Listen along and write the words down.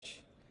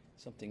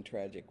something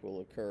tragic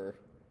will occur.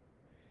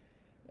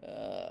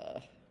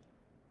 I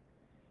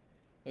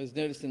was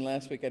noticing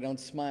last week I don't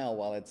smile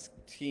while it's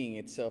teeing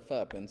itself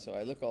up, and so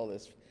I look all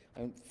this,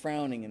 I'm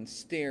frowning and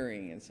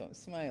staring, and so I'm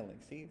smiling.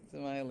 See,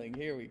 smiling.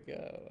 Here we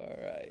go. All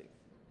right.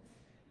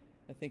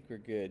 I think we're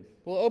good.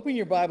 Well, open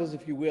your Bibles,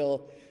 if you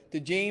will, to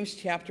James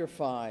chapter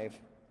 5.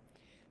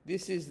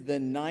 This is the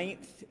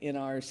 9th in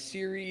our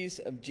series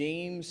of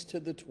James to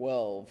the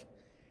 12.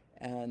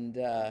 And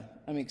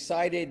I'm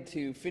excited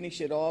to finish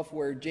it off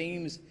where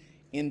James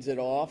ends it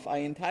off.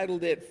 I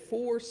entitled it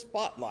Four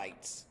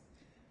Spotlights.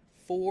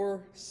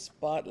 Four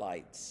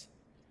Spotlights.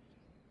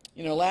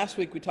 You know, last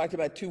week we talked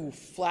about two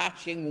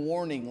flashing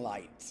warning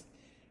lights.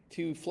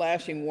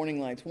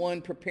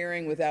 One,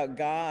 preparing without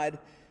God,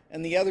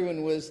 and the other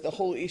one was the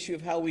whole issue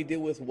of how we deal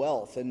with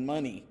wealth and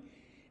money.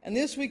 And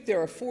this week there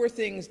are four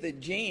things that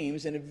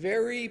James, in a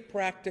very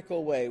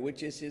practical way,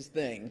 which is his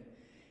thing,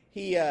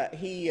 he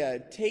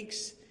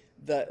takes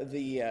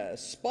the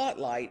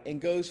spotlight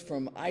and goes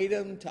from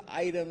item to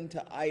item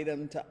to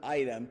item to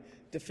item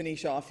to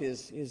finish off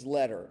his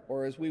letter,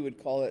 or as we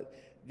would call it,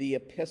 the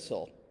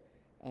epistle.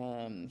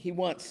 He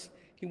wants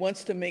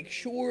to make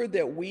sure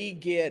that we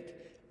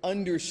get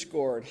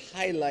underscored,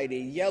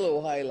 highlighted,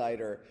 yellow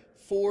highlighter,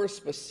 four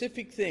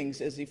specific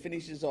things as he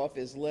finishes off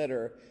his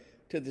letter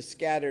to the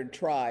scattered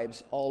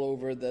tribes all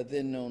over the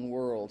then known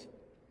world.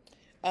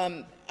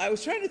 I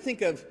was trying to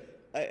think of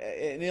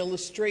an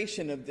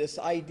illustration of this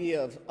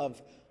idea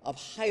of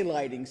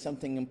highlighting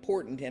something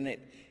important, and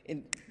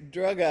it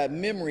drug a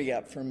memory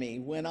up for me.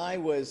 When I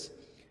was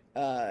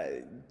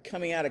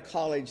coming out of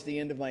college, the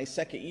end of my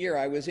second year,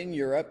 I was in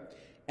Europe,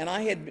 and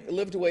I had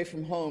lived away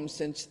from home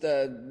since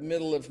the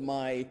middle of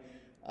my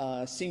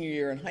senior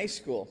year in high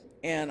school,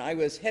 and I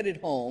was headed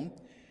home.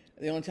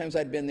 The only times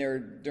I'd been there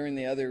during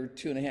the other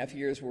 2.5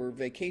 years were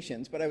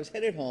vacations, but I was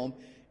headed home,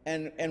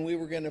 and we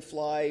were going to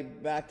fly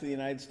back to the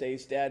United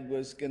States. Dad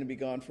was going to be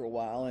gone for a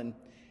while,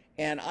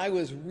 and I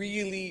was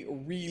really,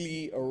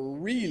 really,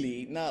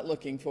 really not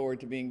looking forward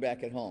to being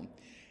back at home.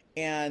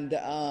 And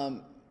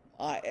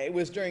it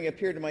was during a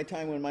period of my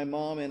time when my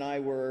mom and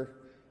I were,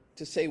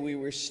 to say we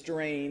were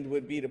strained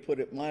would be to put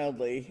it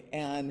mildly,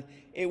 and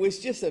it was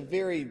just a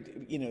very,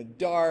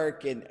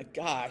 dark, and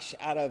gosh,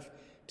 out of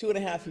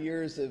 2.5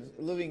 years of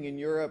living in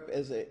Europe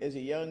as a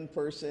young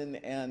person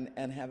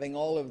and having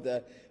all of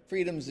the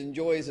freedoms and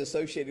joys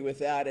associated with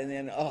that, and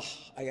then,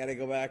 I got to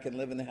go back and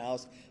live in the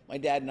house. My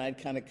dad and I'd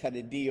kind of cut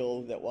a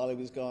deal that while he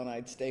was gone,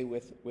 I'd stay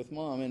with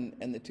Mom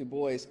and the two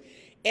boys.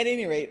 At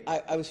any rate,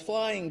 I was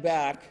flying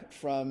back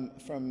from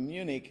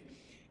Munich,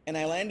 and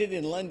I landed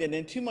in London,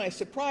 and to my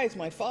surprise,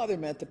 my father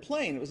met the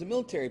plane. It was a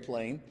military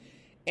plane,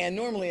 and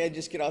normally I'd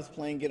just get off the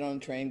plane, get on a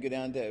train, go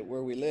down to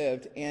where we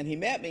lived, and he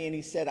met me, and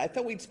he said, "I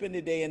thought we'd spend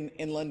a day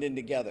in London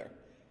together."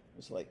 I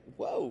was like,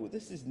 whoa,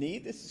 this is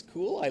neat, this is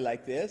cool, I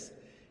like this.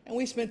 And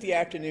we spent the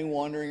afternoon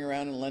wandering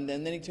around in London,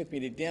 and then he took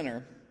me to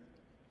dinner.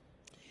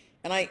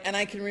 And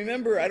I can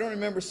remember, I don't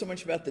remember so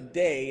much about the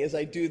day as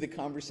I do the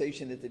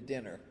conversation at the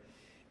dinner.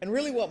 And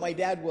really what my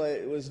dad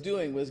was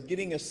doing was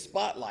getting a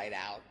spotlight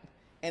out,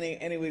 and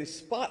he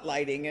was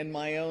spotlighting in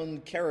my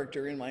own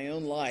character, in my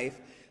own life,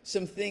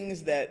 some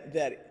things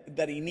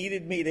that he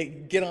needed me to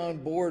get on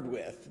board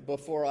with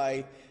before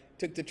I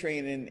took the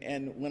train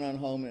and went on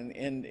home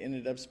and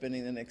ended up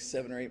spending the next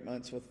 7 or 8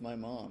 months with my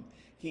mom.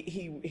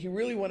 He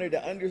really wanted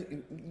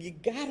to you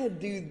gotta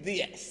do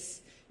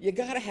this. You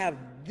gotta have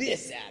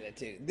this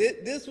attitude.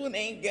 This one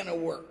ain't gonna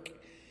work.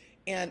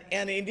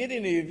 And he did it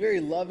in a very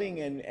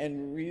loving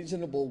and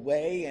reasonable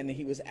way, and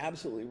he was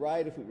absolutely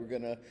right. If we were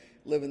going to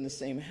live in the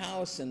same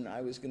house and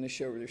I was going to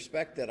show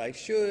respect that I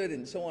should,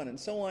 and so on and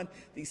so on,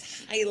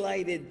 these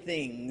highlighted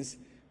things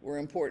were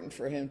important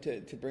for him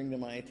to bring to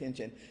my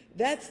attention.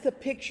 That's the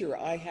picture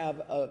I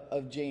have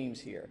of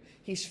James here.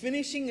 He's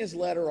finishing his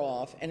letter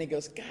off, and he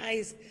goes,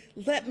 guys,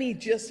 let me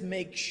just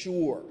make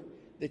sure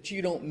that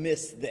you don't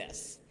miss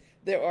this.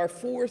 There are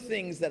four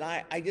things that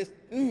I just,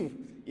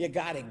 you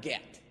got to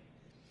get.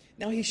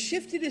 Now, he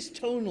shifted his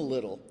tone a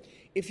little.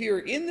 If you're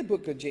in the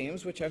book of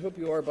James, which I hope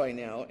you are by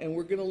now, and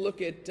we're going to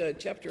look at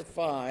chapter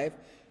 5,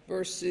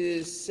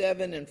 verses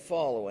 7 and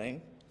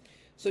following.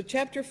 So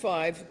chapter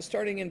 5,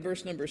 starting in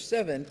verse number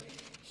 7,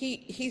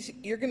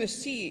 you're going to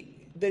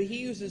see that he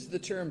uses the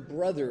term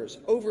brothers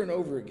over and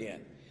over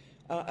again.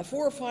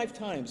 4 or 5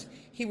 times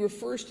he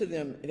refers to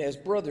them as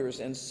brothers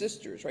and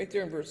sisters. Right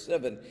there in verse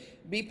 7,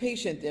 be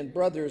patient then,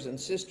 brothers and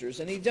sisters.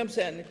 And he jumps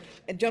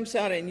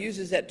out and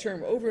uses that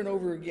term over and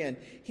over again.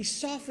 He's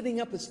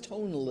softening up his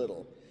tone a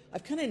little.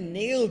 I've kind of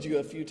nailed you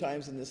a few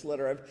times in this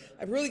letter.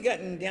 I've really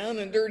gotten down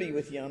and dirty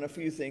with you on a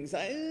few things.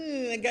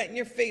 I got in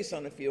your face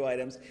on a few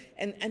items.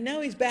 And now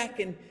he's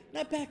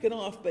not backing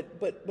off,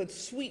 but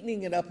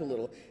sweetening it up a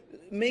little,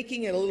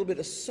 making it a little bit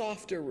a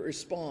softer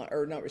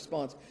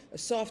a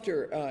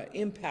softer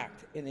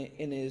impact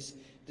in his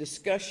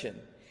discussion.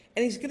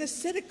 And he's going to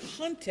set a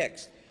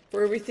context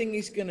for everything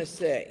he's going to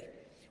say.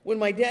 When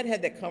my dad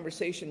had that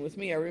conversation with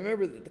me, I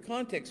remember that the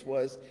context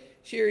was,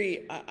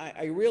 Sherry,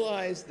 I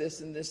realize this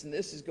and this and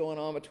this is going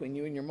on between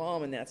you and your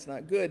mom, and that's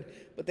not good.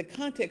 But the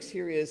context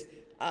here is,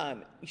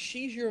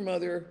 she's your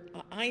mother.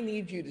 I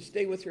need you to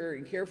stay with her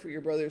and care for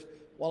your brothers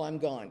while I'm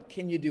gone.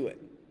 Can you do it?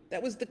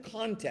 That was the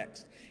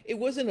context. It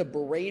wasn't a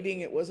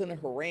berating, it wasn't a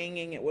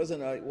haranguing, it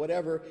wasn't a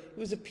whatever. It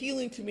was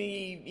appealing to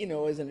me,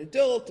 as an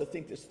adult to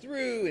think this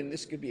through, and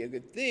this could be a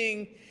good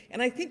thing.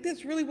 And I think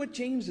that's really what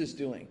James is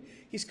doing.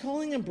 He's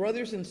calling them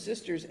brothers and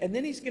sisters, and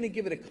then he's going to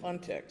give it a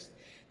context.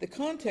 The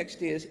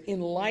context is, in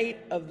light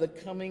of the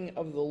coming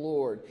of the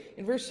Lord.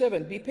 In verse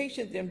 7, be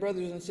patient then,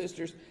 brothers and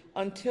sisters,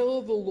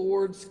 until the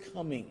Lord's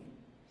coming.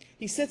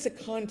 He sets a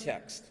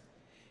context.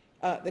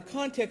 The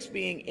context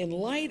being, in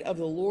light of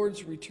the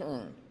Lord's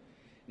return.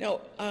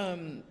 Now,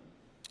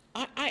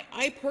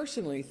 I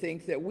personally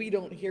think that we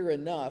don't hear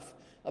enough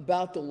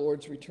about the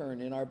Lord's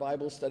return in our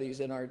Bible studies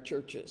in our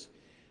churches.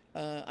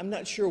 I'm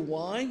not sure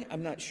why.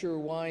 I'm not sure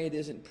why it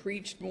isn't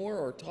preached more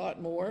or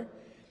taught more.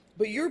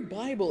 But your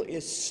Bible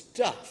is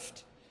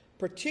stuffed,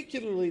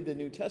 particularly the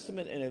New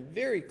Testament in a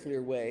very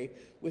clear way,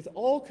 with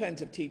all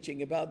kinds of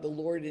teaching about the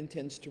Lord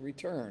intends to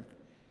return.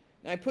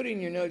 Now, I put in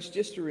your notes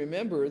just to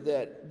remember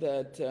that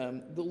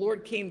the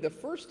Lord came the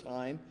first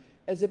time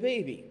as a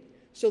baby.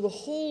 So the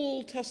whole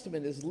Old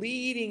Testament is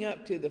leading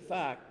up to the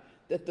fact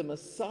that the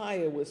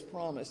Messiah was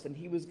promised and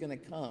he was going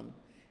to come.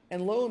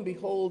 And lo and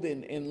behold,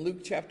 in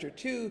Luke chapter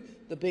 2,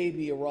 the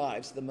baby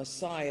arrives. The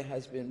Messiah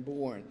has been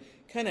born.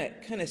 Kind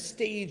of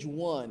stage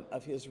one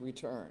of his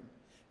return.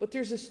 But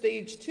there's a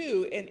stage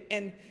two,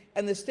 and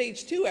the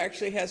stage two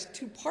actually has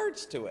two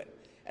parts to it.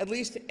 At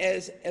least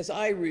as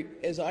I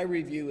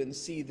review and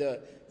see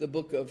the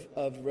book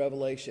of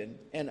Revelation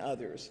and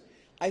others.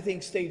 I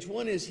think stage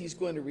one is he's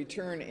going to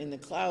return in the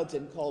clouds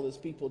and call his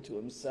people to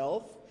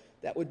himself.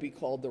 That would be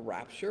called the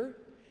rapture.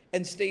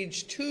 And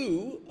stage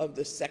two of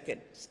the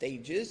second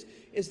stages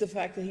is the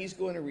fact that he's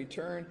going to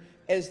return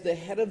as the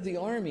head of the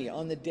army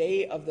on the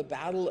day of the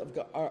battle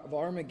of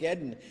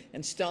Armageddon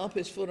and stomp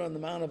his foot on the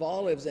Mount of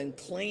Olives and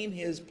claim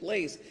his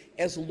place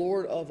as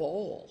Lord of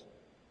all.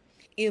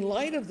 In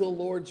light of the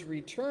Lord's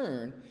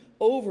return,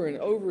 over and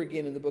over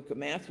again in the book of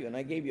Matthew, and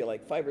I gave you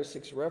like 5 or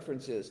 6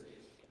 references,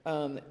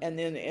 and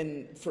then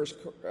in 1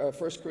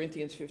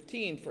 Corinthians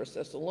 15, 1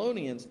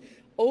 Thessalonians,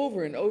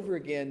 over and over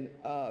again,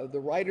 the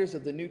writers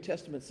of the New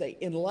Testament say,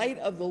 in light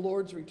of the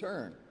Lord's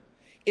return,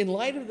 in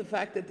light of the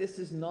fact that this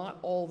is not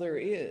all there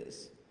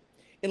is,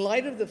 in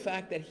light of the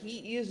fact that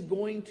he is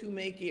going to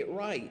make it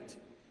right,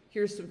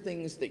 here's some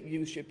things that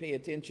you should pay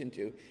attention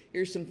to.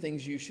 Here's some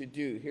things you should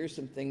do. Here's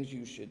some things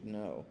you should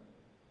know.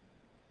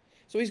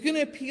 So he's going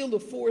to appeal to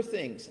 4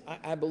 things.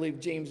 I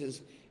believe James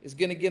is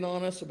going to get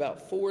on us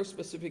about 4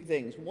 specific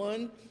things.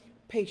 1,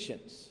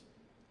 patience.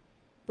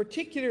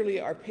 Particularly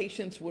our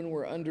patience when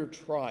we're under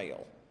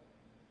trial.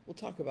 We'll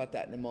talk about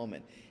that in a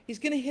moment. He's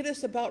going to hit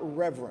us about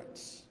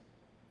reverence.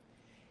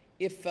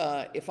 If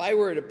I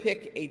were to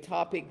pick a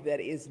topic that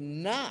is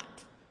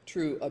not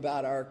true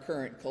about our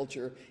current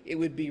culture, it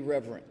would be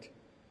reverent.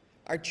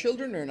 Our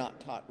children are not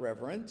taught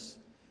reverence.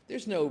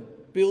 There's no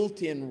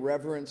built-in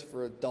reverence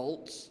for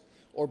adults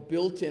or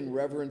built-in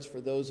reverence for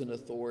those in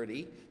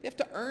authority. They have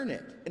to earn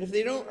it. And if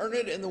they don't earn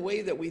it in the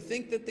way that we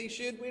think that they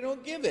should, we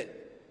don't give it.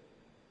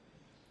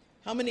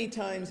 How many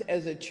times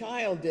as a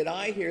child did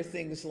I hear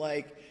things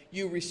like,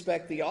 you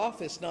respect the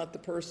office, not the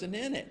person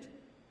in it?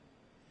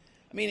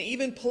 I mean,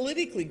 even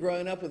politically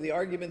growing up with the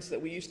arguments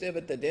that we used to have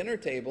at the dinner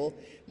table,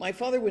 my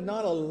father would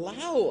not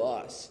allow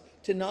us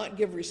to not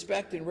give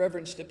respect and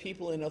reverence to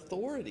people in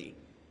authority,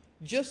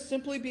 just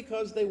simply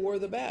because they wore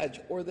the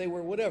badge or they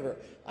were whatever.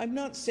 I'm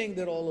not saying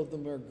that all of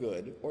them are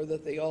good or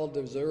that they all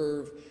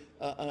deserve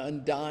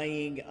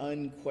undying,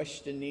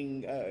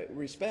 unquestioning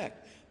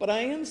respect. But I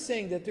am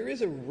saying that there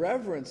is a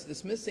reverence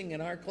that's missing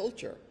in our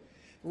culture.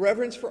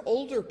 Reverence for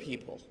older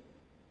people.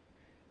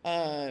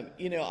 How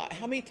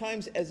many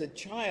times as a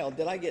child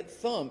did I get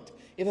thumped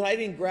if I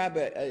didn't grab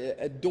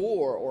a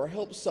door or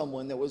help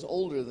someone that was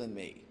older than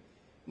me?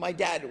 My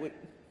dad would,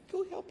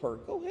 go help her,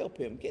 go help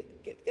him,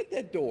 get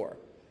that door.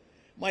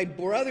 My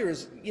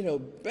brothers,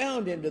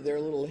 bound into their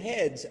little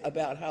heads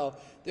about how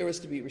there was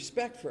to be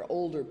respect for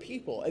older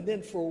people. And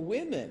then for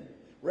women,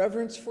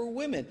 reverence for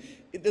women.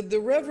 The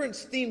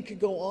reverence theme could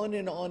go on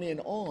and on and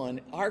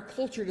on. Our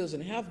culture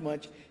doesn't have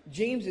much.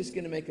 James is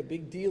going to make a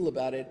big deal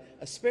about it,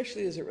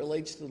 especially as it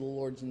relates to the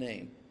Lord's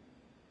name.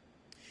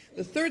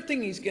 The third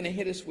thing he's going to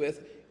hit us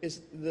with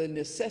is the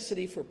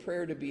necessity for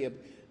prayer to be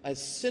a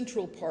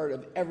central part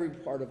of every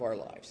part of our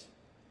lives.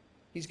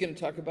 He's going to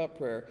talk about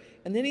prayer.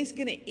 And then he's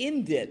going to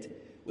end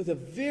it with a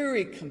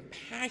very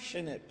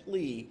compassionate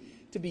plea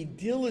to be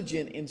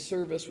diligent in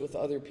service with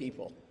other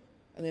people.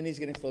 And then he's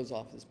going to close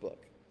off his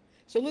book.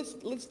 So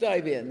let's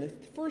dive in. The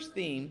first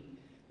theme,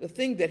 the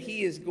thing that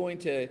he is going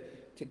to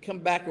come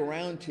back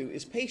around to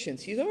is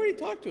patience. He's already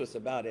talked to us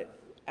about it,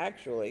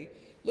 actually.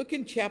 Look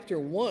in chapter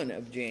 1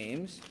 of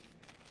James,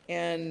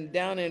 and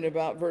down in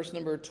about verse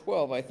number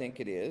 12, I think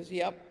it is.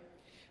 Yep.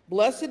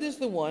 Blessed is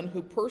the one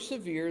who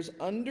perseveres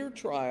under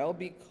trial,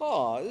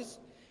 because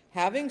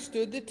Having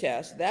stood the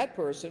test, that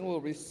person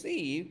will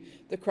receive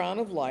the crown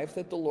of life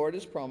that the Lord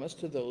has promised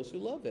to those who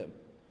love him.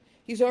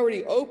 He's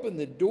already opened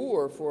the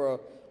door for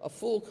a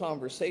full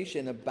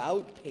conversation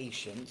about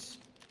patience.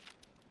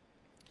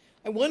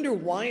 I wonder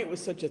why it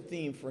was such a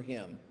theme for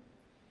him.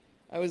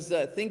 I was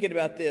thinking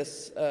about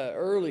this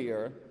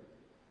earlier.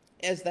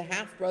 As the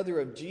half-brother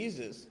of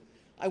Jesus,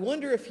 I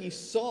wonder if he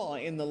saw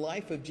in the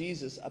life of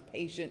Jesus a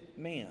patient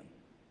man,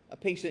 a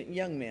patient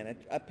young man,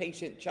 a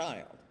patient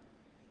child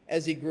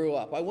as he grew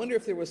up. I wonder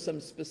if there was some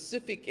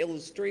specific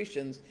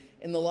illustrations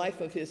in the life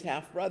of his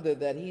half-brother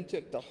that he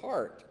took to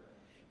heart.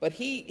 But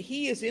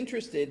he is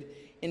interested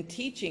in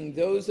teaching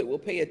those that will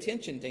pay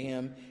attention to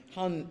him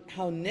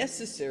how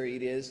necessary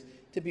it is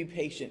to be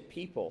patient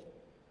people.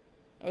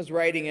 I was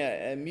writing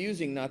a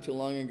musing not too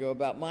long ago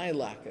about my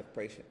lack of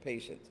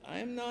patience. I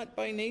am not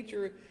by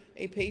nature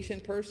a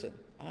patient person.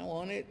 I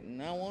want it,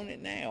 and I want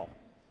it now.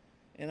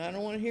 And I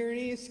don't want to hear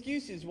any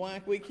excuses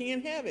why we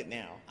can't have it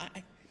now.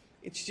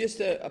 It's just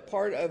a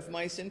part of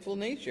my sinful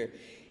nature.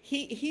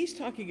 He's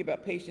talking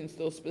about patience,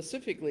 though,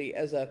 specifically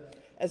as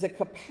a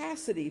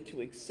capacity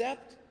to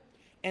accept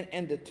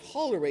and to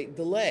tolerate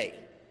delay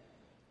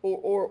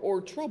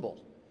or trouble,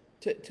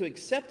 to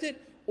accept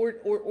it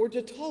or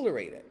to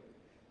tolerate it.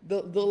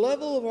 The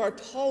level of our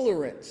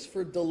tolerance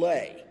for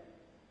delay.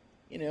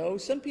 You know,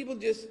 some people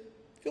just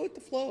go with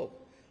the flow.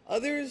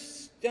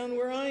 Others, down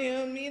where I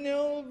am,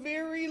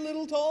 very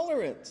little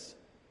tolerance.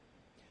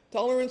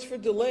 Tolerance for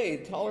delay,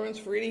 tolerance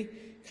for any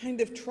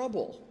kind of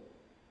trouble.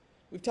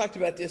 We've talked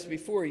about this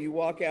before. You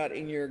walk out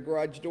and your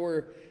garage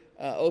door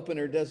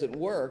opener doesn't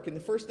work, and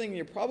the first thing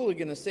you're probably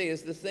going to say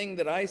is the thing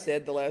that I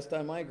said the last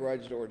time my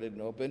garage door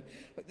didn't open.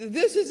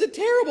 This is a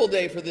terrible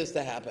day for this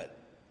to happen.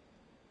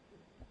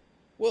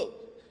 Well,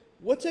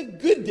 what's a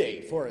good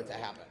day for it to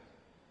happen?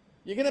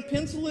 You're going to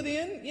pencil it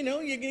in? You're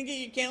going to get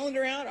your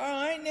calendar out? All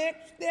right,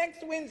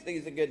 next Wednesday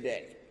is a good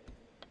day.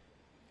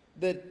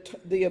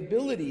 The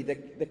ability,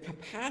 the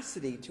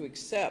capacity to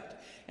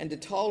accept and to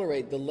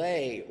tolerate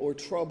delay or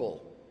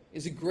trouble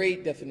is a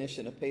great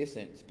definition of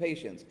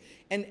patience.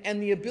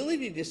 And the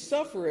ability to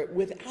suffer it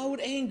without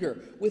anger,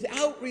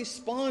 without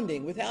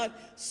responding, without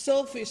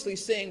selfishly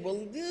saying,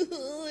 well,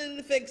 it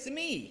affects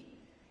me.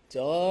 It's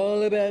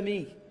all about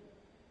me.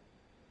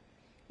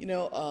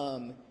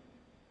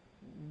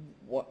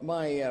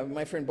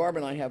 My friend Barb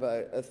and I have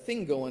a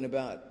thing going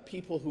about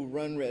people who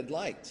run red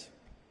lights.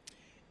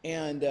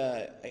 And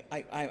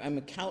I'm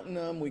counting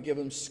them. We give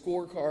them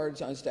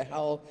scorecards as to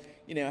how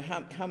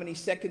many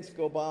seconds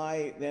go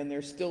by, then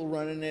they're still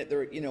running it.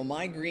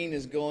 My green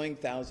is going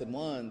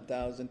 1,001,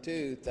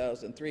 1,002,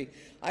 1,003.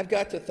 I've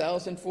got to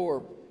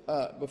 1,004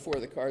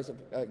 before the cars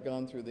have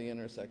gone through the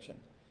intersection.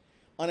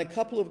 On a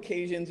couple of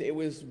occasions, it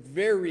was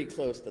very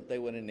close that they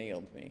would have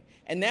nailed me.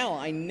 And now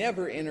I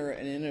never enter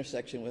an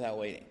intersection without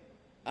waiting.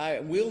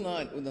 I will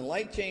not, when the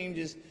light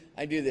changes,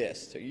 I do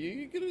this. So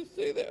you're going to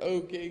say that?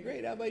 Okay,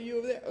 great. How about you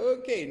over there?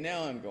 Okay,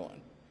 now I'm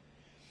going.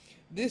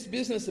 This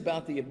business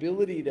about the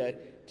ability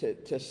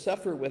to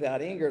suffer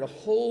without anger, to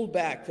hold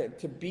back,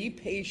 to be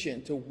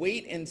patient, to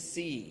wait and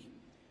see.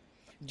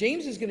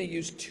 James is going to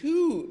use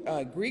two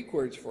Greek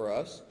words for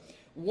us.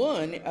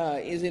 One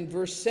is in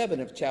verse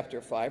 7 of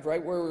chapter 5,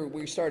 right where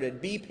we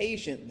started. Be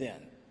patient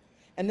then.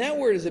 And that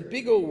word is a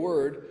big old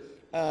word,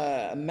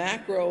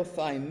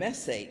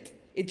 macrothymesate.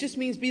 It just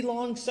means be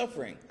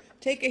long-suffering.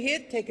 Take a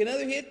hit, take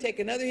another hit, take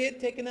another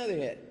hit, take another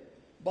hit.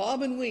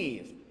 Bob and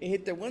weave. You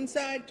hit the one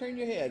side, turn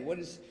your head. What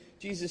does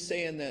Jesus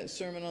say in the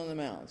Sermon on the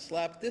Mount?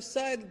 Slap this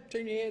side,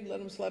 turn your head,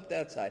 let him slap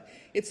that side.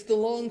 It's the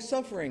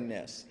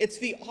long-sufferingness. It's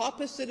the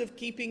opposite of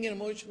keeping an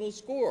emotional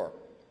score.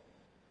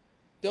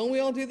 Don't we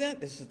all do that?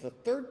 This is the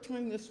third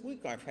time this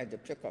week I've had to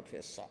pick up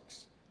his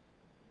socks.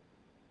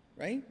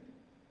 Right?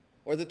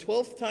 Or the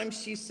 12th time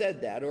she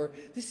said that. Or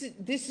this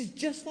is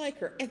just like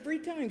her. Every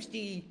time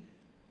she...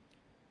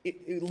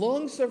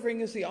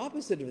 long-suffering is the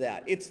opposite of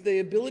that. It's the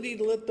ability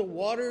to let the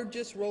water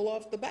just roll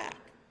off the back.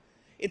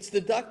 It's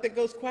the duck that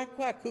goes quack,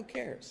 quack. Who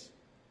cares?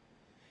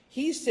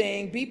 He's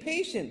saying, be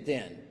patient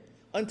then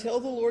until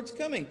the Lord's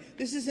coming.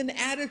 This is an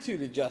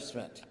attitude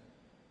adjustment.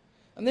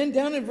 And then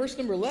down in verse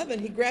number 11,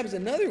 he grabs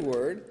another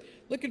word.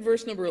 Look at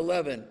verse number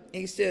 11.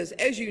 He says,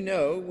 as you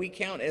know, we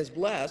count as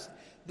blessed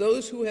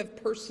those who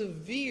have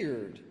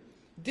persevered.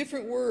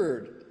 Different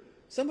word.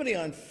 Somebody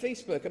on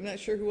Facebook, I'm not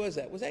sure who was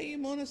that. Was that you,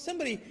 Mona?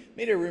 Somebody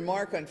made a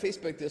remark on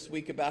Facebook this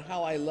week about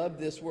how I love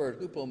this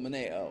word,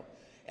 hupomeneo.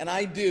 And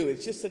I do.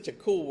 It's just such a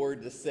cool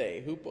word to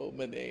say,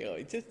 hupomeneo.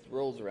 It just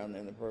rolls around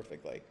there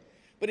perfectly.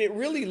 But it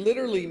really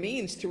literally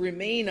means to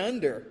remain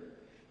under,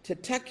 to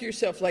tuck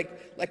yourself, like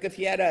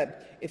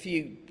if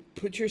you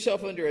put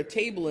yourself under a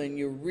table and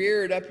you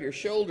reared up your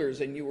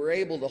shoulders and you were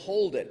able to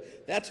hold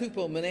it. That's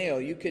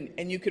hupomeneo.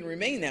 You can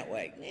remain that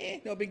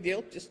way. No big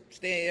deal. Just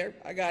stay there.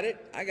 I got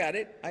it.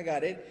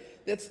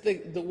 That's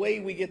the way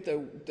we get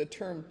the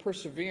term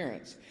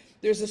perseverance.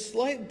 There's a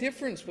slight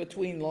difference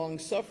between long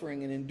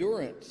suffering and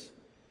endurance.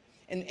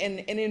 And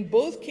in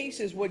both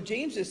cases, what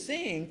James is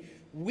saying,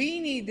 we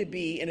need to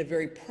be, in a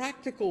very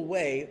practical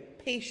way,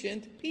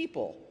 patient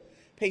people.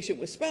 Patient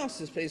with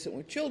spouses, patient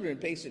with children,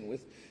 patient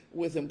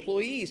with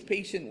employees,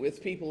 patient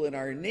with people in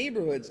our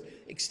neighborhoods,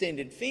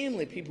 extended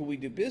family, people we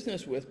do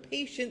business with,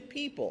 patient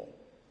people.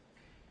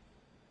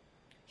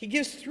 He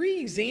gives three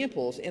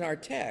examples in our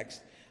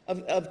text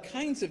of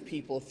kinds of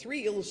people,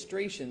 three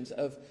illustrations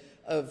of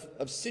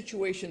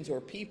situations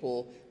or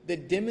people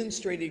that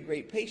demonstrated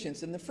great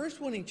patience. And the first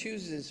one he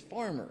chooses is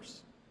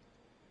farmers.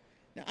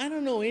 Now, I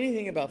don't know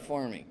anything about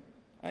farming.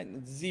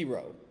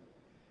 Zero.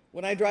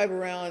 When I drive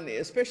around,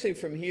 especially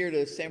from here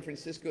to San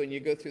Francisco, and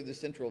you go through the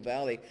Central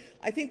Valley,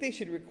 I think they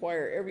should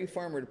require every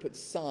farmer to put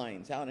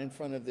signs out in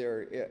front of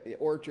their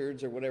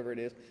orchards or whatever it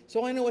is,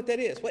 so I know what that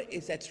is. What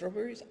is that?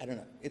 Strawberries? I don't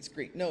know. It's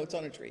green. No, it's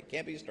on a tree.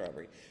 Can't be a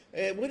strawberry.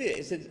 What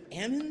is it?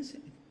 Almonds?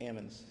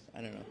 Almonds.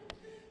 I don't know.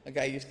 A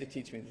guy used to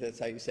teach me that's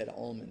how you said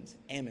almonds.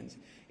 Almonds.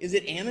 Is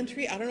it almond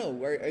tree? I don't know.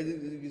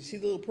 You see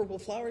the little purple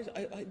flowers?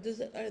 Are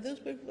those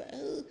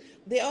purple?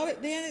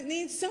 They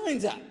need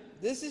signs up.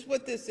 This is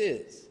what this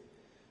is.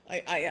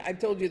 I've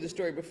told you the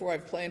story before.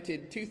 I've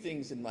planted two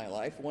things in my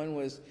life. One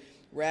was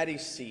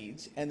radish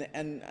seeds, and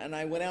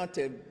I went out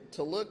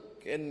to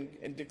look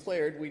and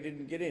declared we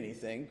didn't get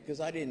anything because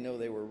I didn't know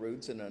they were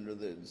roots and under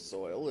the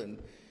soil. And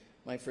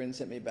my friend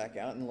sent me back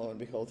out, and lo and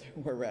behold,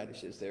 there were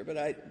radishes there. But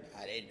I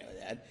didn't know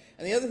that.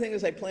 And the other thing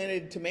is I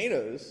planted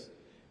tomatoes.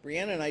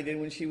 Brianna and I did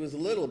when she was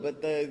little,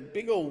 but the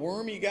big old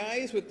wormy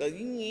guys with their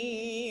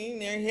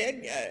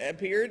head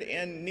appeared,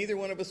 and neither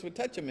one of us would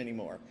touch them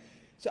anymore.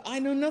 So I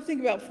know nothing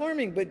about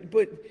farming,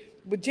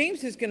 but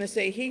James is going to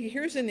say, hey,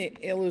 here's an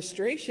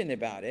illustration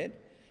about it.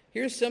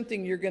 Here's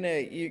something you're going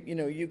to,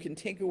 you can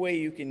take away,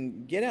 you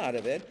can get out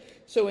of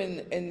it. So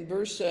in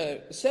verse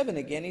 7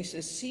 again, he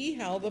says, see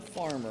how the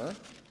farmer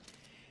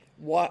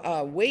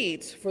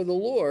waits for the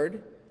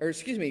Lord,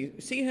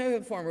 see how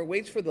the farmer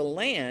waits for the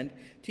land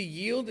to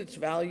yield its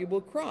valuable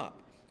crop,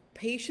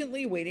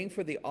 patiently waiting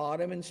for the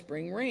autumn and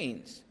spring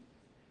rains.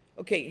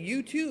 Okay,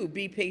 you too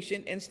be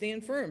patient and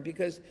stand firm,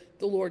 because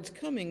the Lord's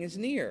coming is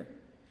near.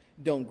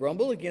 Don't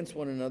grumble against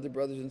one another,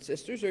 brothers and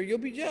sisters, or you'll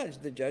be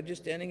judged. The judge is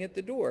standing at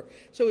the door.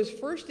 So his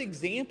first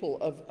example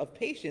of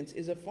patience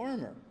is a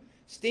farmer.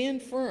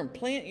 Stand firm,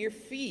 plant your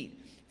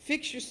feet,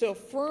 fix yourself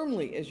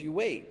firmly as you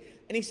wait.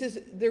 And he says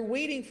they're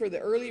waiting for the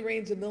early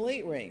rains and the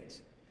late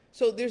rains.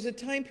 So there's a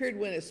time period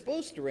when it's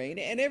supposed to rain,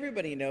 and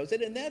everybody knows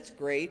it, and that's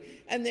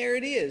great, and there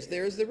it is.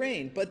 There's the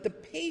rain. But the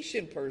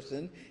patient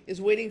person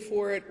is waiting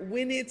for it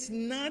when it's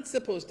not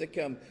supposed to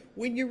come,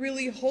 when you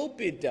really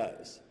hope it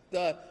does.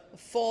 The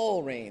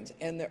fall rains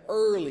and the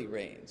early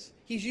rains.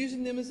 He's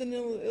using them as an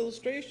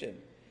illustration.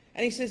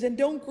 And he says, and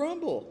don't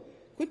grumble.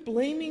 Quit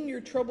blaming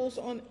your troubles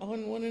on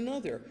one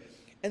another.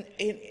 And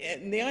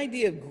the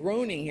idea of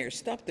groaning here,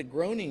 stop the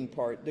groaning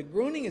part. The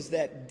groaning is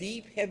that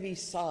deep, heavy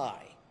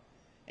sigh.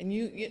 And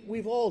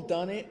we've all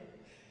done it.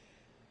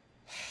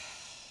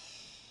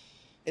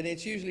 And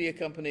it's usually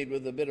accompanied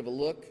with a bit of a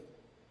look.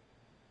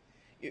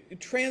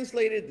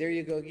 Translated, there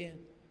you go again.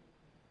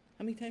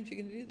 How many times are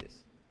you going to do this?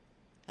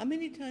 How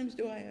many times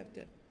do I have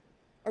to?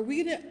 Are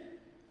we going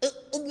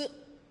to?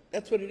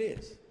 That's what it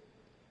is.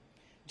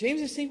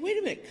 James is saying, wait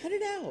a minute, cut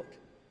it out.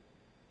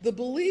 The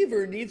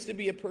believer needs to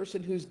be a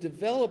person who's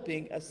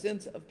developing a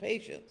sense of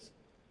patience.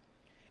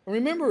 And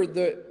remember,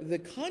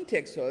 the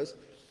context was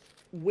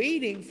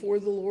waiting for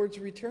the Lord's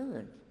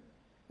return.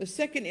 The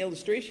second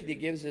illustration he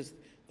gives is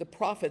the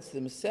prophets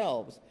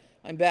themselves.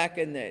 I'm back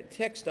in the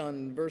text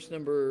on verse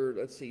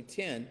number,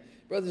 10.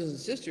 Brothers and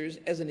sisters,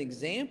 as an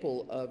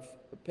example of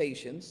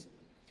patience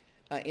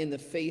in the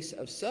face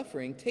of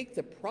suffering, take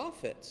the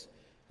prophets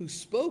who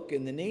spoke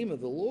in the name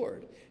of the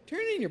Lord.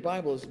 Turn in your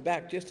Bibles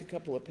back just a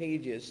couple of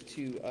pages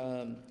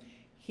to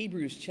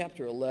Hebrews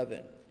chapter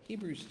 11.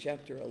 Hebrews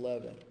chapter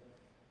 11.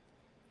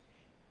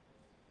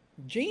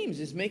 James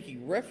is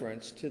making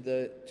reference to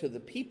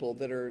the people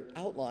that are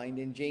outlined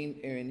in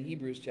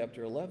Hebrews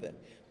chapter 11.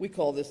 We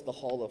call this the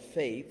Hall of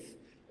Faith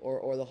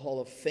or the Hall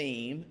of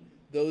Fame,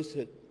 those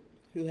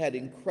who had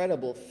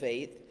incredible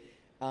faith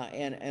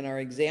and are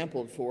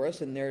exampled for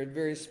us. And there are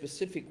very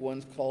specific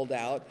ones called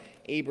out,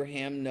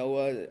 Abraham,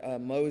 Noah,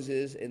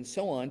 Moses, and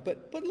so on.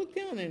 But look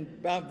down in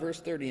about verse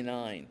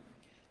 39.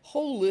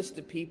 Whole list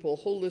of people,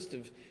 whole list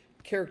of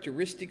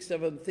characteristics of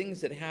them,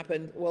 things that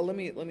happened. Well, let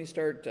me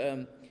start.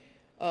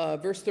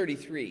 Verse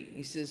 33,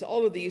 he says,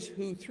 all of these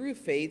who through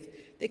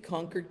faith, they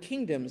conquered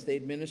kingdoms, they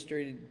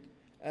administered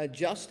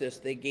justice,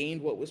 they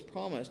gained what was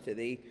promised,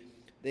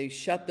 they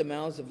shut the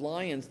mouths of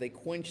lions, they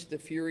quenched the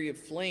fury of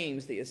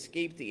flames, they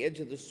escaped the edge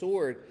of the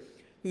sword,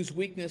 whose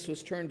weakness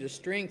was turned to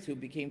strength, who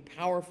became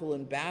powerful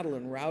in battle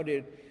and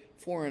routed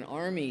foreign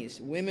armies.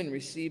 Women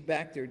received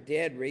back their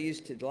dead,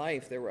 raised to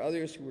life. There were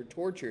others who were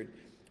tortured,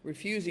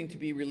 refusing to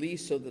be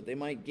released so that they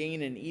might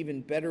gain an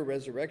even better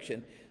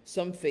resurrection.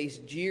 Some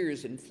faced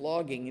jeers and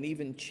flogging and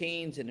even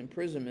chains and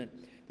imprisonment.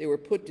 They were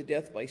put to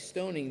death by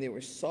stoning. They were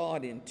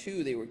sawed in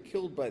two. They were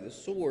killed by the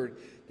sword.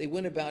 They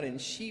went about in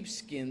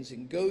sheepskins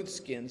and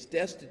goatskins,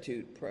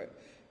 destitute,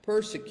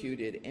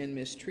 persecuted, and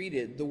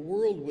mistreated. The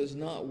world was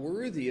not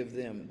worthy of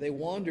them. They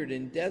wandered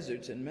in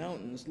deserts and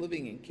mountains,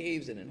 living in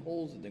caves and in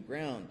holes in the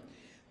ground.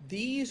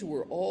 These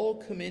were all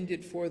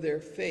commended for their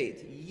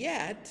faith.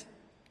 Yet,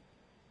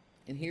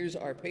 and here's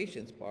our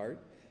patience part,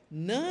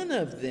 none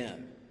of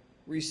them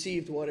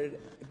received what had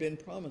been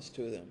promised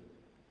to them.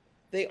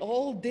 They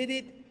all did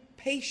it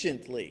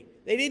patiently.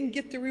 They didn't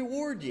get the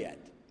reward yet.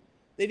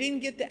 They didn't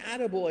get the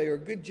attaboy or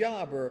good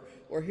job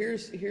or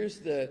here's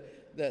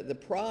the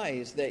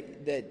prize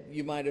that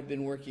you might have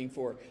been working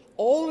for.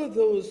 All of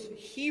those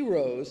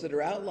heroes that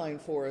are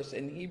outlined for us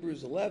in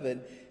Hebrews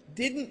 11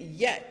 didn't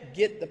yet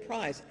get the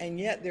prize, and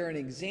yet they're an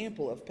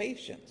example of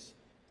patience.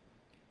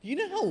 Do you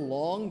know how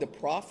long the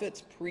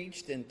prophets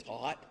preached and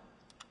taught?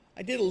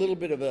 I did a little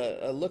bit of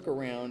a look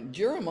around.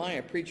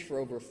 Jeremiah preached for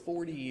over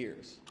 40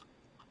 years.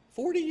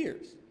 40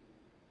 years.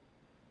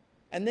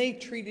 And they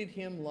treated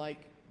him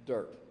like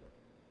dirt.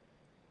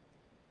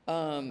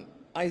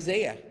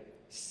 Isaiah,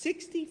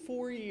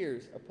 64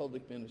 years of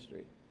public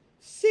ministry.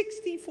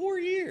 64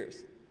 years.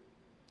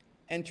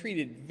 And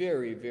treated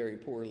very, very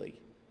poorly.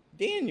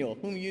 Daniel,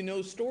 whom you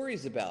know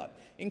stories about,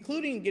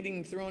 including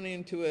getting thrown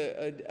into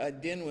a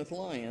den with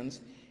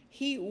lions,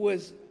 he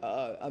was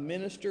a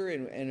minister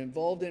and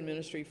involved in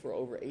ministry for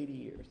over 80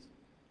 years.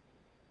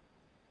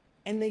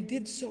 And they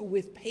did so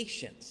with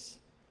patience.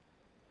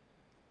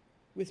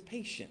 With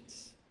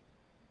patience.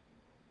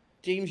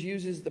 James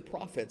uses the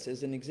prophets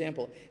as an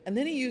example. And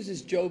then he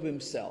uses Job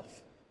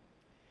himself.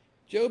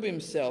 Job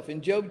himself,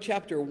 in Job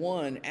chapter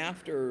 1,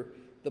 after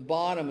the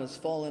bottom has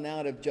fallen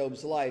out of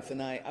Job's life,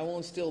 and I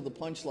won't steal the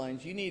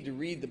punchlines. You need to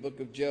read the book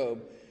of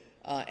Job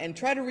and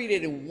try to read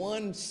it in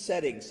one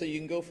setting so you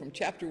can go from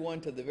chapter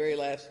 1 to the very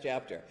last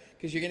chapter,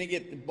 because you're going to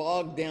get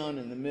bogged down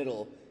in the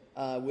middle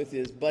with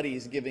his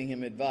buddies giving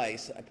him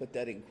advice. I put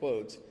that in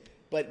quotes.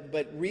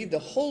 But read the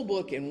whole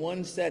book in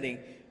one setting.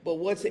 But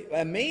what's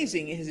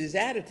amazing is his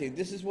attitude.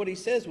 This is what he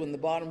says when the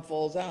bottom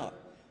falls out.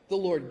 The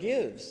Lord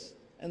gives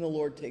and the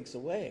Lord takes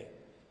away.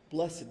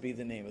 Blessed be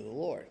the name of the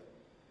Lord.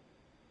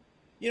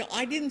 You know,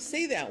 I didn't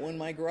say that when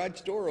my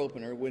garage door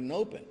opener wouldn't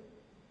open.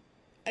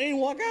 I didn't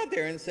walk out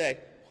there and say,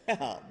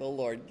 well, the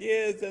Lord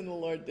gives and the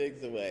Lord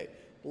takes away.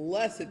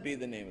 Blessed be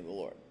the name of the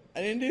Lord.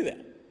 I didn't do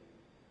that.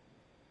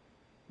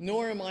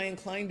 Nor am I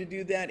inclined to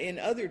do that in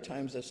other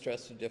times of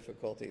stress or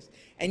difficulties.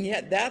 And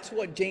yet that's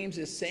what James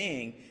is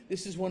saying.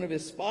 This is one of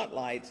his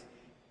spotlights.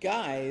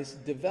 Guys,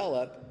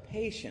 develop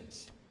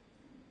patience.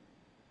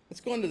 Let's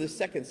go on to the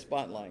second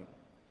spotlight.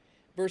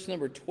 Verse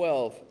number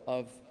 12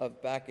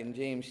 of back in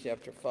James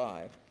chapter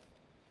 5.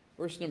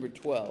 Verse number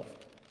 12.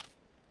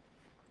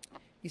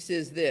 He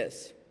says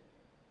this,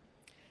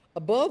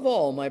 above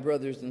all, my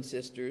brothers and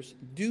sisters,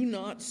 do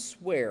not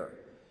swear,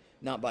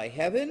 not by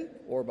heaven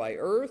or by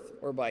earth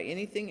or by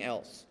anything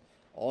else.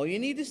 All you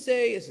need to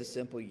say is a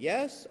simple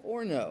yes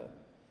or no.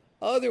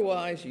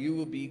 Otherwise, you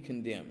will be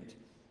condemned.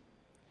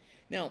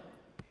 Now,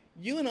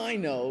 you and I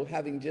know,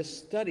 having just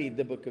studied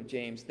the book of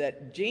James,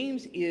 that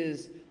James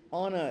is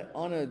on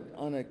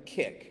a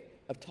kick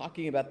of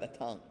talking about the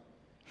tongue,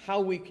 how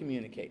we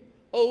communicate,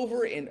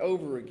 over and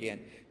over again.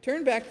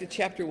 Turn back to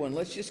chapter 1.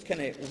 Let's just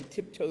kind of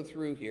tiptoe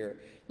through here.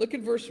 Look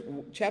at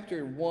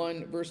chapter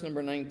 1, verse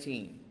number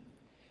 19.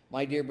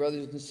 My dear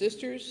brothers and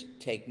sisters,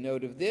 take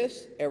note of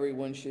this.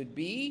 Everyone should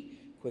be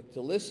quick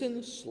to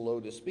listen, slow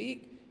to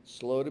speak,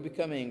 slow to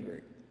become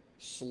angry.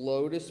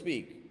 Slow to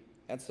speak.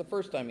 That's the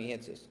first time he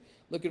hits us.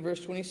 Look at verse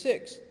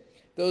 26.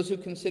 Those who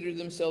consider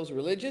themselves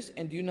religious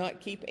and do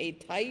not keep a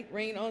tight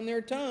rein on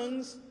their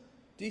tongues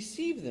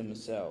deceive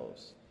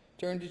themselves.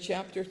 Turn to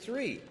chapter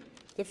 3.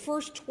 The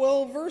first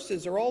 12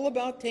 verses are all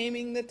about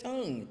taming the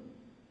tongue.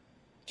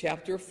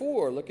 Chapter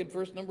 4, look at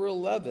verse number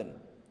 11.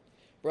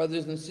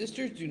 Brothers and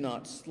sisters, do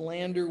not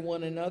slander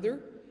one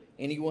another.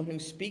 Anyone who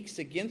speaks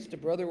against a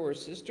brother or a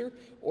sister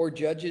or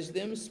judges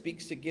them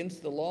speaks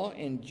against the law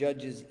and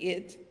judges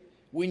it.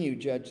 When you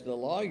judge the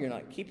law, you're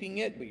not keeping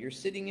it, but you're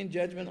sitting in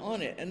judgment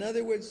on it. In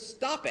other words,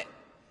 stop it.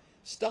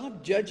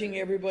 Stop judging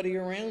everybody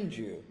around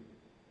you.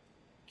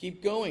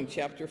 Keep going.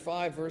 Chapter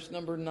 5, verse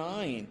number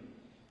 9.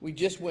 We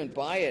just went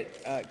by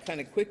it kind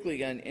of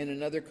quickly in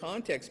another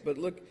context, but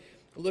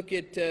look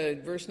at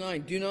verse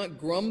 9. Do not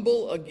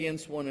grumble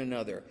against one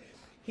another.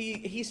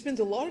 He spends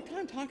a lot of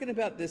time talking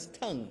about this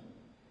tongue.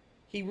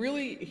 He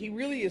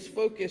really is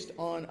focused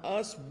on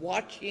us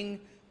watching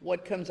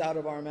what comes out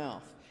of our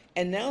mouth.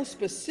 And now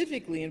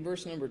specifically in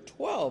verse number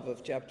 12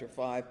 of chapter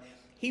 5,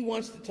 he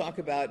wants to talk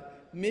about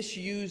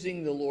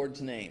misusing the Lord's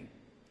name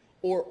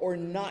or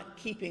not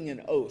keeping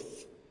an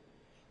oath.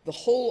 The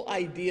whole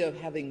idea of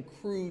having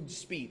crude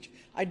speech.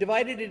 I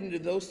divided it into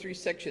those three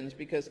sections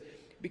because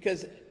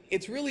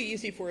it's really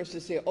easy for us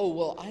to say, oh,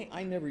 well,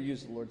 I never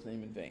use the Lord's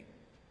name in vain.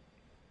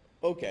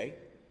 Okay.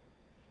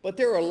 But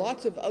there are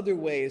lots of other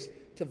ways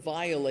to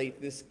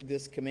violate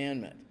this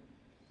commandment.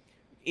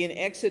 In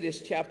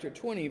Exodus chapter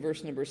 20,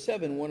 verse number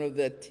 7, one of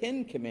the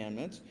 10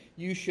 commandments,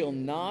 you shall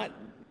not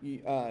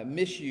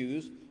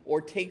misuse or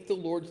take the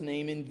Lord's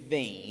name in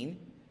vain,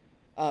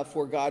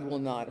 for God will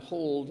not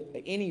hold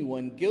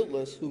anyone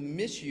guiltless who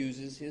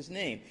misuses his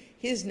name.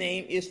 His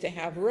name is to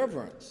have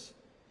reverence.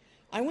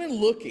 I went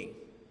looking,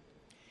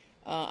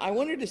 I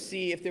wanted to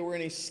see if there were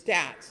any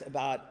stats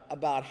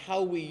about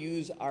how we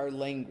use our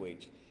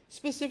language.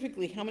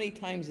 Specifically, how many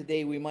times a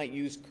day we might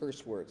use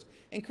curse words.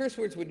 And curse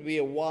words would be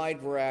a wide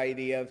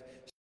variety of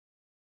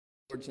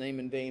Lord's name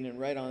in vain and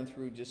right on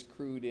through just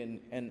crude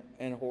and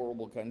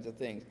horrible kinds of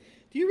things.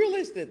 Do you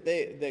realize that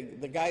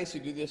the guys who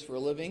do this for a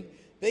living,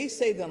 they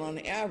say that on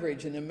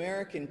average an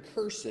American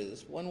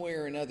curses one way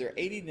or another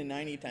 80 to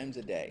 90 times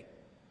a day?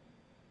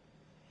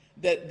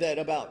 That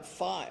about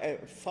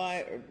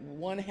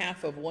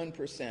 1/2 of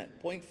 1%,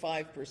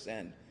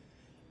 0.5%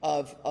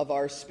 of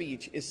our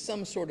speech is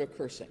some sort of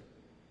cursing.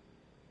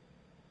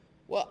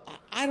 Well,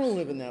 I don't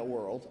live in that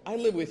world. I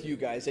live with you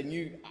guys,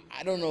 and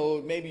I don't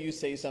know, maybe you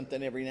say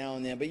something every now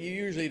and then, but you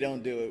usually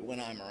don't do it when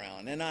I'm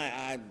around, and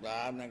I'm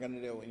not going to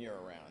do it when you're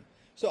around.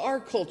 So our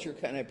culture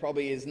kind of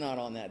probably is not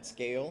on that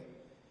scale.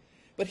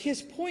 But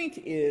his point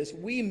is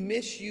we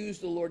misuse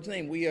the Lord's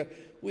name.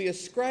 We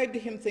ascribe to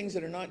him things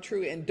that are not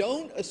true and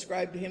don't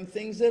ascribe to him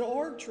things that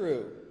are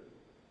true.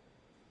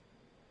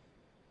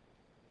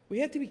 We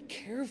have to be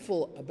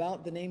careful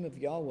about the name of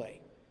Yahweh.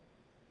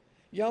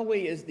 Yahweh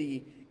is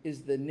the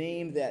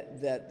name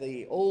that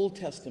the Old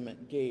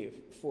Testament gave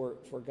for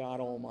God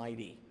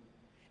Almighty.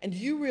 And do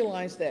you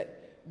realize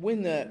that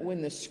when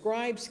the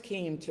scribes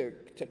came to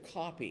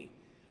copy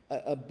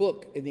a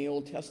book in the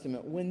Old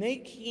Testament, when they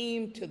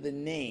came to the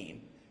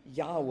name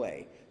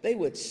Yahweh, they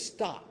would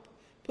stop,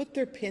 put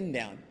their pen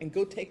down, and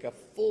go take a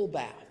full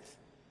bath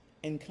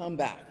and come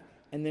back,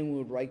 and then we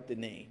would write the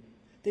name.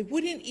 They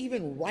wouldn't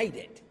even write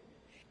it.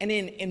 And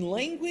in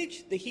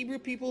language, the Hebrew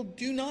people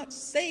do not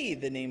say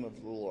the name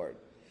of the Lord.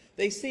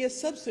 They say a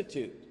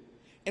substitute.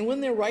 And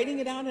when they're writing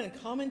it out in a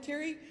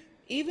commentary,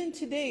 even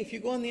today, if you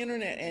go on the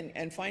internet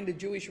and find a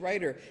Jewish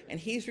writer and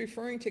he's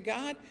referring to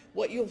God,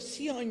 what you'll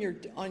see on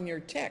your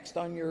text,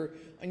 on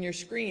your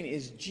screen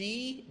is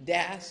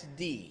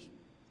G-D.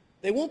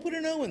 They won't put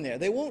an O in there.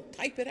 They won't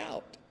type it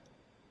out.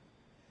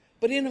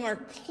 But in our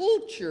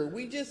culture,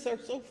 we just are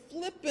so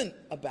flippant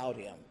about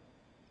him.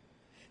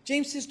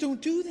 James says,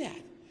 don't do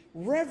that.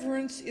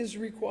 Reverence is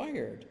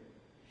required.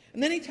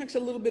 And then he talks a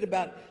little bit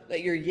about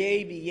let your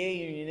yea be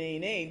yea and your nay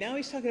nay. Now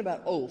he's talking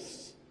about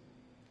oaths.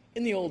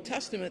 In the Old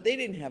Testament, they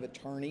didn't have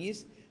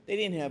attorneys. They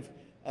didn't have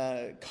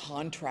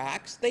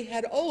contracts. They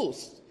had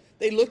oaths.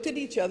 They looked at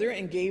each other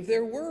and gave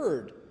their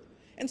word.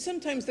 And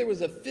sometimes there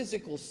was a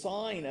physical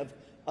sign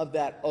of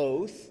that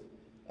oath.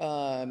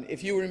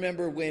 If you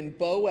remember when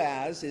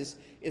Boaz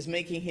is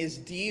making his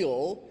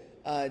deal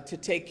to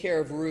take care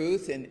of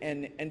Ruth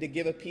and to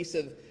give a piece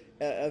of,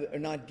 or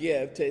not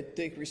give, to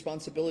take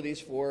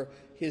responsibilities for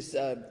his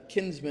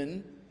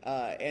kinsman,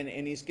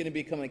 and he's going to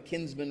become a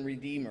kinsman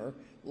redeemer.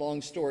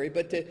 Long story,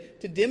 but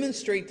to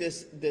demonstrate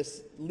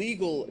this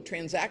legal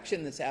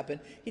transaction that's happened,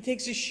 he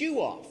takes his shoe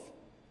off,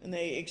 and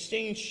they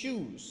exchange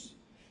shoes.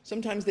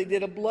 Sometimes they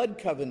did a blood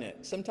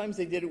covenant. Sometimes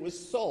they did it with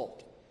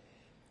salt.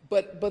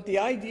 But the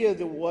idea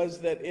was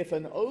that if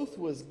an oath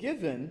was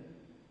given,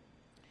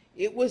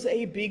 it was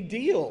a big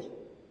deal.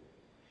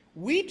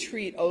 We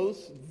treat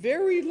oaths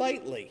very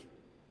lightly.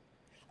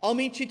 I'll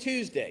meet you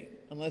Tuesday,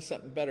 unless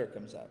something better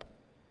comes up.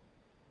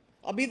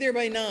 I'll be there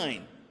by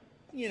 9.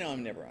 You know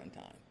I'm never on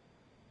time.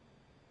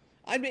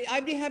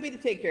 I'd be happy to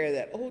take care of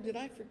that. Oh, did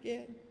I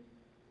forget?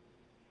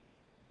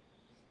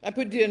 I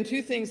put down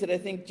 2 things that I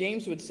think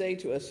James would say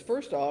to us.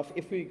 First off,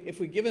 if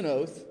we give an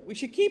oath, we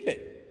should keep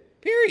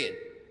it. Period.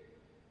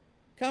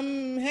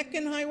 Come heck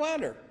and high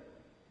water.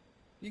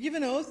 You give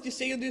an oath, you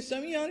say you'll do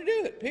something, you ought to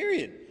do it.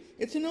 Period.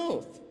 It's an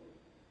oath.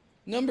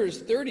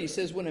 Numbers 30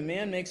 says, when a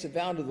man makes a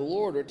vow to the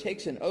Lord or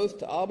takes an oath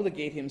to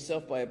obligate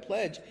himself by a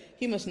pledge,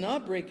 he must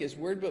not break his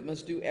word, but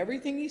must do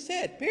everything he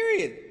said.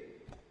 Period.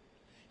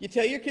 You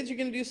tell your kids you're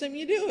going to do something,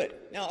 you do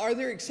it. Now, are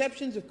there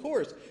exceptions? Of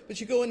course. But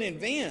you go in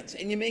advance,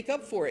 and you make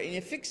up for it, and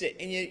you fix it,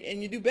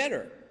 and you do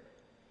better.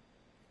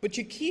 But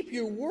you keep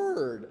your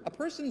word. A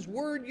person's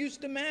word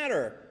used to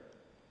matter.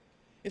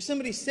 If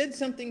somebody said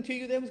something to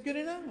you, that was good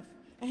enough.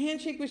 A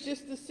handshake was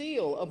just the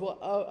seal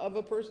of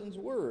a person's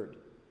word.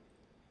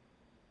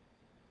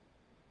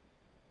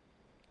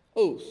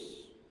 Oaths,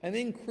 and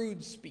then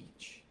crude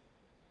speech.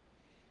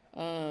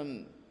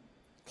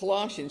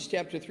 Colossians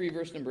chapter 3,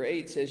 verse number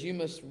 8 says, you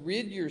must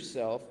rid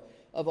yourself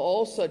of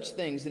all such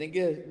things. And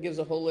it gives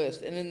a whole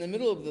list. And in the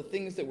middle of the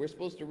things that we're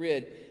supposed to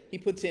rid, he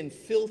puts in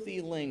filthy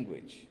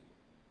language.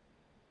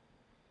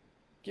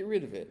 Get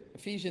rid of it.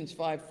 Ephesians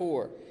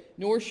 5:4.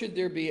 Nor should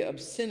there be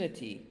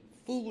obscenity,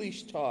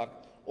 foolish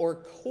talk, or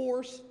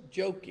coarse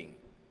joking,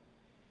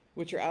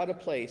 which are out of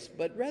place,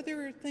 but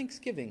rather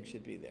thanksgiving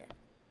should be there.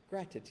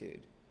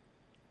 Gratitude.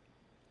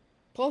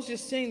 Paul's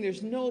just saying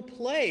there's no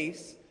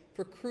place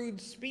for crude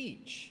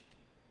speech.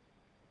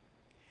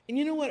 And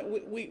you know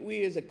what?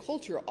 We as a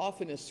culture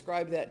often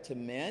ascribe that to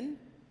men.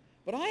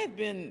 But I have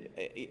been,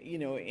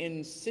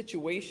 in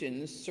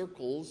situations,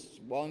 circles,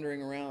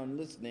 wandering around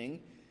listening,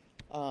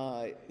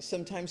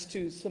 sometimes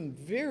to some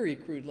very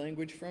crude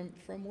language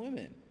from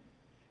women.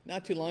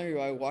 Not too long ago,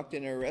 I walked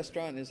into a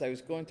restaurant, and as I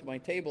was going to my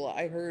table,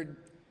 I heard,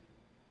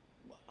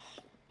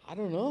 I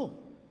don't know,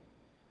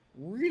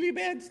 really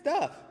bad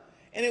stuff.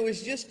 And it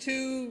was just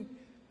two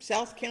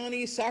South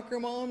County soccer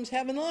moms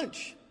having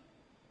lunch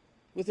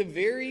with a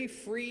very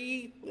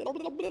free blah,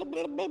 blah, blah,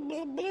 blah, blah,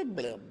 blah, blah,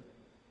 blah.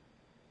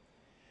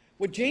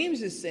 What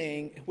James is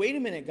saying, wait a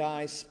minute,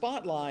 guys,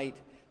 spotlight,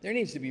 there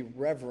needs to be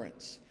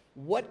reverence.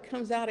 What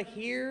comes out of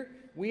here,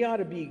 we ought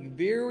to be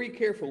very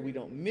careful we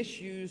don't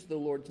misuse the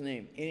Lord's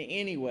name in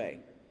any way,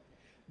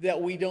 that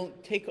we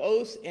don't take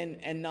oaths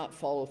and not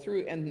follow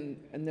through,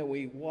 and that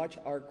we watch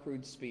our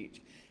crude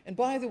speech. And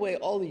by the way,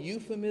 all the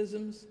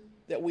euphemisms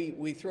that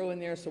we throw in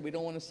there, so we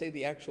don't want to say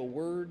the actual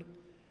word.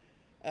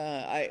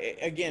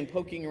 Again,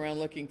 poking around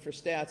looking for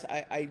stats,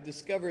 I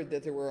discovered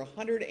that there were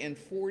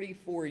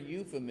 144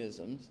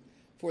 euphemisms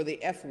for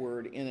the F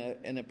word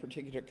in a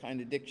particular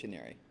kind of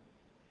dictionary.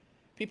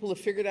 People have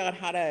figured out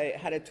how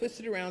to twist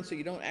it around so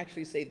you don't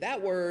actually say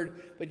that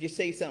word, but you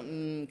say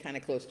something kind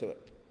of close to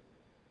it.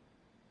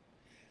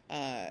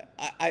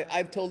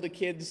 I've told the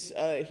kids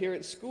here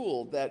at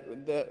school that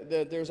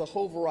there's a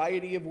whole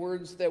variety of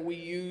words that we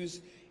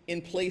use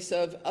in place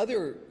of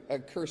other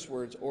curse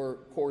words or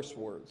coarse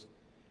words.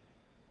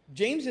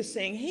 James is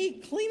saying, hey,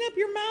 clean up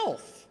your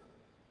mouth.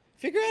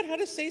 Figure out how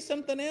to say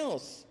something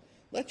else.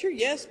 Let your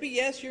yes be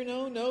yes, your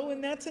no, no,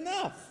 and that's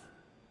enough.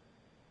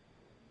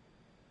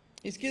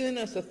 He's given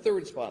us a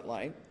third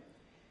spotlight,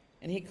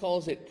 and he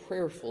calls it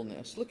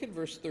prayerfulness. Look at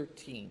verse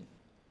 13.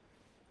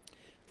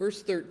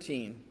 Verse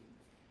 13.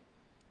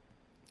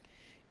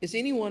 Is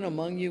anyone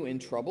among you in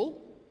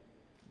trouble?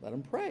 Let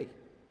him pray.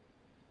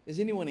 Is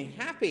anyone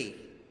happy?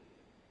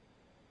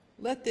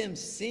 Let them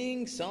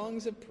sing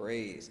songs of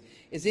praise.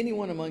 Is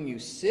anyone among you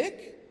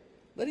sick?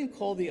 Let him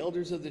call the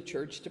elders of the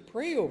church to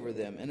pray over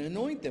them and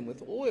anoint them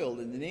with oil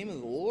in the name of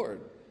the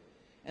Lord.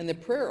 And the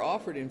prayer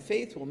offered in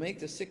faith will make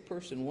the sick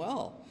person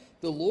well.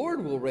 The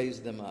Lord will raise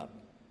them up.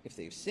 If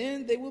they've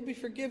sinned, they will be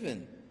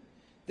forgiven.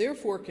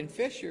 Therefore,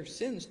 confess your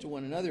sins to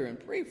one another and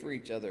pray for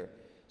each other,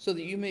 so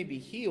that you may be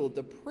healed.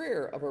 The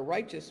prayer of a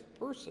righteous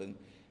person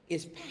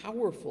is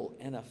powerful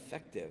and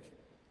effective.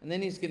 And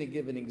then he's going to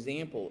give an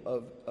example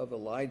of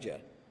Elijah.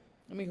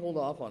 Let me hold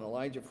off on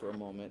Elijah for a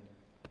moment.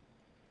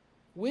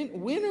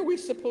 When are we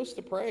supposed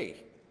to pray?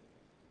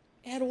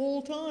 At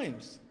all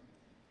times.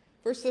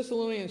 1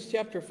 Thessalonians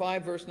chapter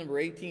 5, verse number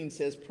 18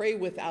 says, pray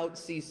without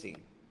ceasing.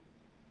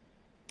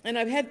 And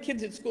I've had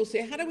kids at school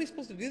say, how are we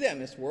supposed to do that in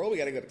this world? We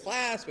got to go to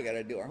class, we got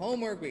to do our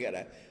homework, we got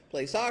to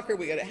play soccer,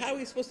 how are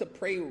we supposed to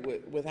pray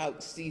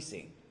without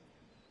ceasing?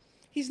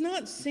 He's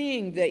not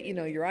saying that,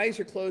 your eyes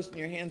are closed and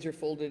your hands are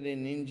folded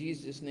and in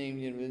Jesus' name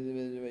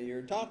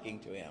you're talking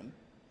to him.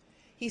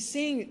 He's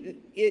saying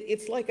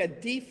it's like a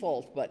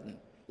default button,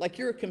 like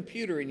you're a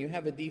computer and you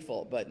have a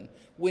default button.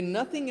 When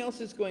nothing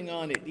else is going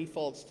on, it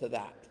defaults to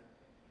that.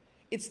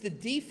 It's the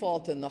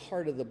default in the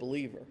heart of the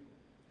believer,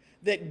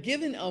 that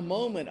given a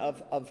moment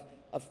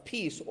of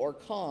peace or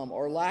calm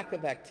or lack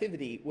of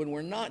activity, when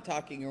we're not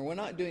talking or we're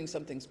not doing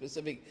something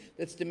specific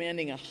that's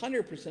demanding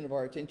 100% of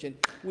our attention,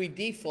 we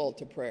default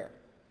to prayer.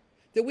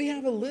 That we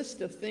have a list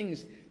of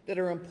things that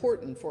are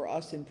important for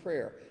us in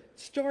prayer,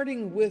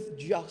 starting with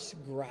just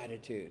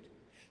gratitude,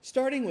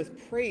 starting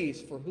with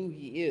praise for who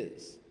he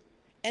is,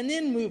 and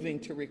then moving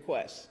to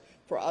requests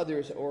for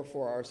others or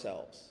for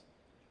ourselves.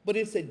 But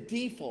it's a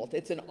default,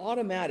 it's an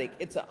automatic,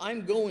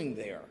 I'm going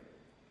there.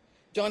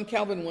 John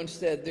Calvin once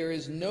said, there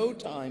is no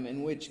time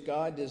in which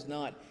God does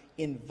not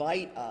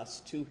invite us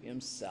to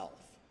himself.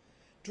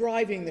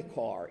 Driving the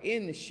car,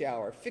 in the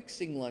shower,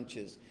 fixing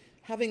lunches,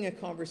 having a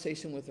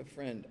conversation with a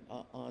friend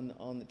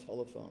on the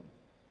telephone.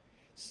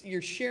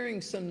 You're sharing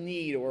some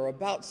need or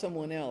about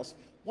someone else.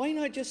 Why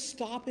not just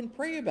stop and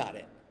pray about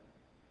it?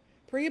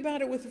 Pray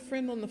about it with a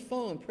friend on the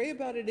phone. Pray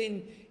about it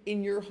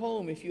in your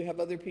home if you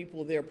have other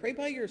people there. Pray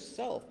by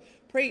yourself.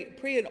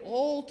 Pray at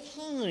all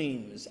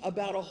times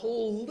about a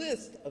whole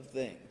list of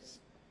things.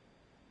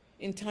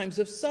 In times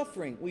of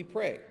suffering, we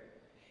pray.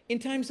 In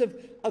times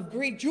of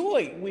great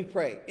joy, we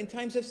pray. In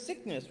times of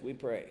sickness, we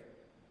pray.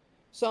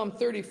 Psalm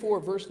 34,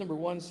 verse number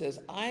 1 says,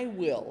 I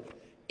will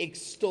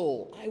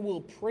extol, I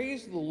will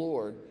praise the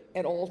Lord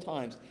at all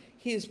times.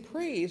 His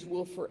praise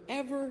will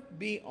forever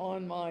be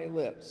on my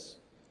lips.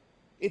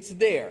 It's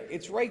there.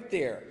 It's right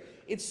there.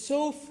 It's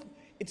so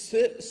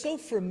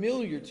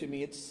familiar to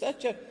me. It's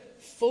such a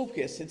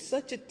focus. It's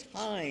such a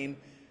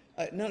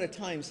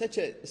such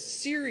a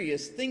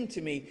serious thing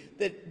to me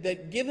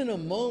that given a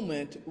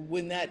moment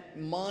when that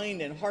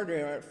mind and heart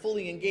are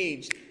fully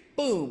engaged,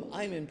 boom,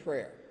 I'm in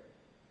prayer.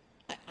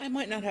 I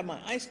might not have my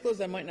eyes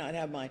closed. I might not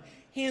have my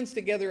hands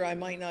together. I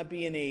might not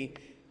be in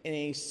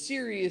a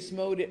serious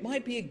mode. It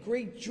might be a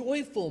great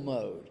joyful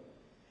mode.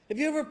 Have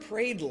you ever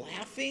prayed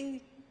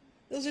laughing?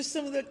 Those are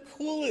some of the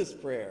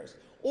coolest prayers.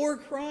 Or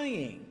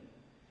crying.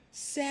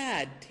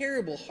 Sad,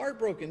 terrible,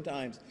 heartbroken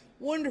times.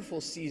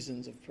 Wonderful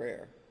seasons of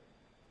prayer.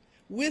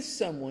 With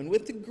someone,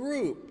 with the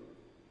group,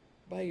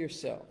 by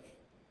yourself.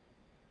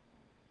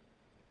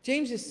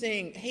 James is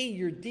saying, hey,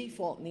 your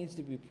default needs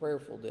to be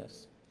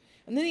prayerfulness.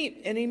 And then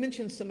he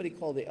mentions somebody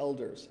called the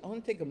elders. I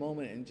want to take a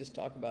moment and just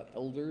talk about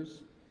elders.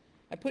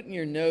 I put in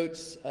your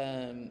notes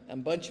a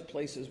bunch of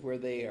places where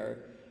they are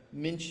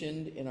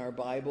mentioned in our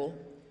Bible.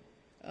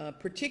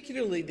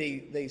 Particularly,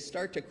 they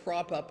start to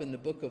crop up in the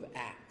book of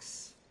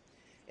Acts.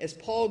 As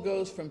Paul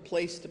goes from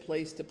place to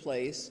place to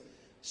place,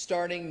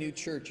 starting new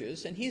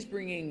churches, and he's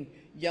bringing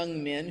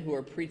young men who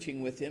are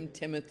preaching with him,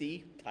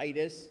 Timothy,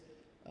 Titus,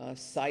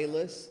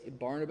 Silas,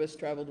 Barnabas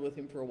traveled with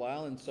him for a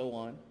while, and so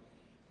on.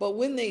 But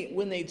when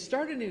they'd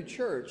start a new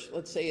church,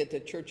 let's say at the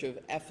church of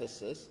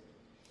Ephesus,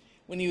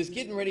 when he was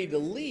getting ready to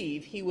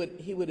leave, he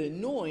would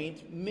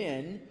anoint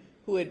men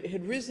who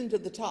had risen to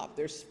the top.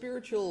 Their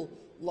spiritual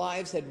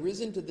lives had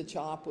risen to the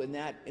top in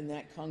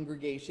that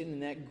congregation, in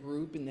that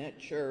group, in that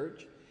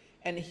church.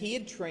 And he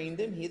had trained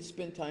them. He had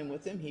spent time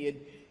with them. He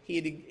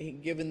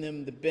had given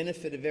them the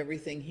benefit of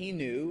everything he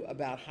knew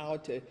about how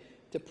to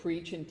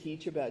preach and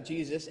teach about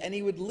Jesus. And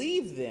he would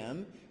leave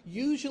them,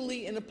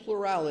 usually in a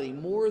plurality,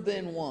 more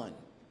than one.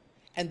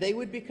 And they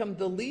would become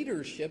the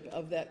leadership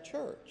of that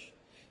church.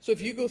 So if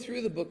you go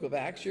through the book of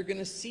Acts, you're going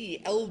to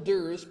see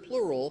elders,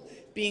 plural,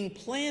 being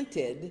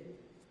planted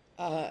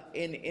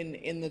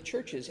in the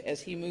churches as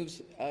he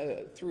moves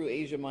through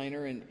Asia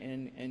Minor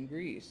and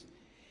Greece.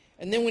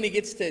 And then when he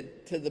gets to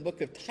the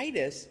book of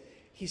Titus,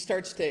 he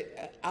starts to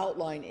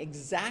outline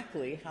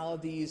exactly how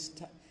these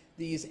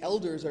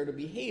elders are to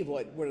behave.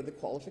 What are the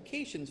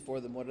qualifications for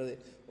them? What do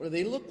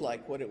they look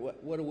like? What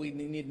do we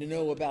need to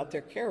know about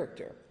their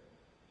character?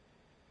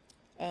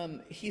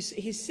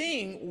 He's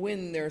saying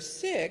when they're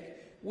sick,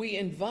 we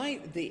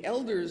invite the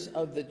elders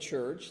of the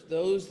church,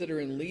 those that are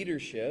in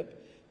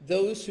leadership,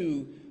 those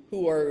who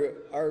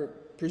are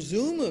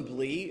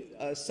presumably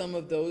some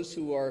of those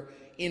who are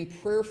in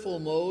prayerful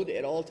mode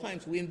at all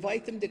times. We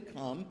invite them to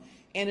come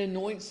and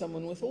anoint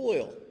someone with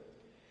oil.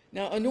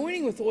 Now,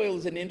 anointing with oil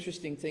is an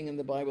interesting thing in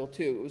the Bible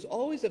too. It was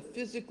always a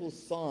physical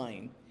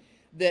sign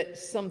that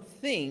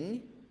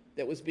something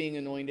that was being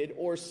anointed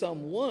or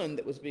someone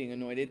that was being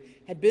anointed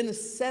had been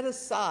set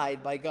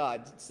aside by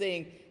God,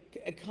 saying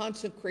a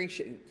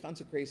consecration.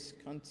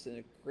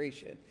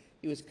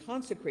 He was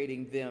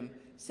consecrating them,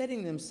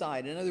 setting them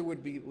aside. Another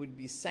would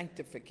be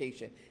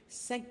sanctification,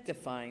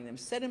 sanctifying them,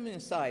 set them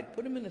aside,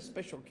 put them in a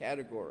special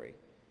category.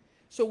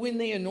 So when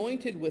they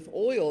anointed with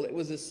oil, it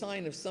was a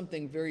sign of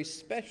something very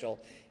special.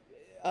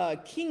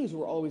 Kings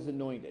were always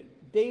anointed.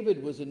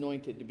 David was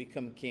anointed to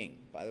become king.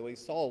 By the way,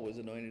 Saul was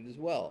anointed as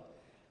well.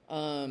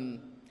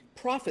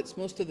 Prophets,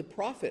 most of the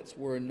prophets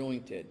were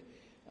anointed.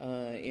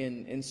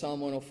 In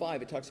Psalm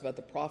 105, it talks about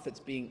the prophets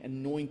being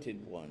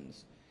anointed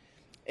ones.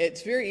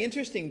 It's very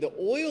interesting. The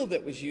oil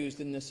that was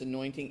used in this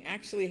anointing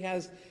actually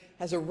has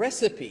a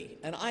recipe,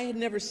 and I had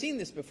never seen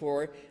this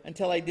before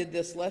until I did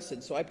this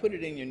lesson, so I put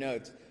it in your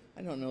notes.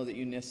 I don't know that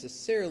you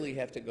necessarily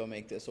have to go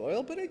make this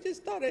oil, but I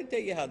just thought I'd tell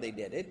you how they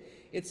did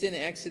it. It's in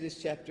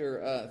Exodus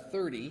chapter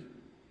 30.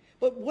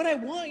 But what I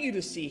want you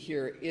to see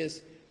here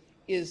is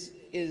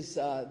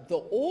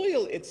the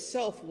oil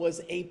itself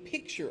was a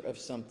picture of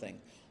something.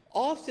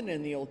 Often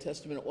in the Old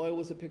Testament, oil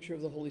was a picture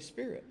of the Holy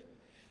Spirit.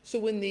 So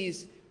when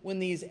these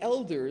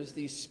elders,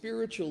 these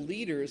spiritual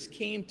leaders,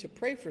 came to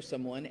pray for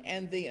someone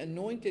and they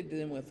anointed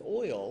them with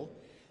oil,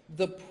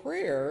 the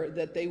prayer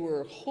that they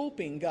were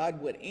hoping God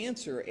would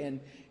answer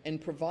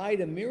and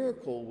provide a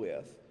miracle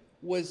with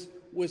was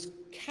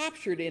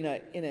captured in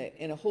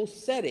a whole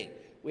setting.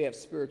 We have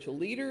spiritual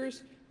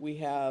leaders. We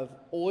have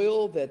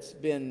oil that's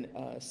been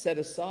set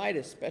aside,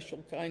 a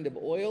special kind of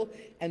oil.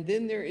 And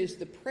then there is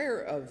the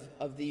prayer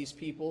of these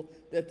people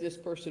that this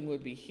person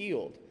would be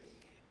healed.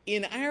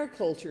 In our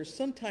culture,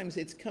 sometimes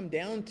it's come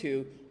down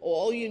to,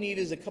 all you need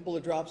is a couple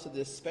of drops of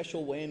this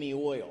special whammy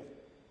oil.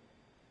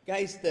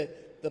 Guys,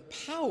 the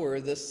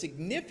power, the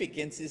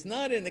significance is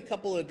not in a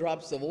couple of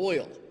drops of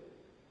oil.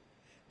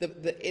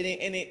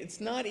 And it's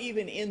not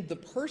even in the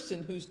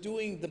person who's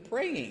doing the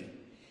praying.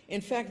 In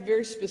fact,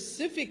 very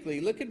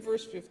specifically, look at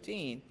verse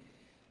 15.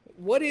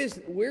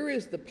 Where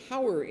is the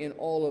power in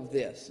all of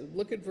this?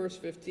 Look at verse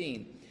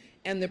 15.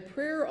 And the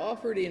prayer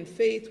offered in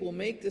faith will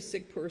make the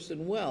sick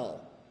person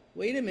well.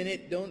 Wait a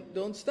minute,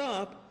 don't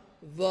stop.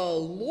 The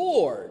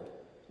Lord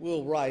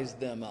will rise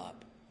them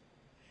up.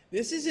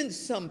 This isn't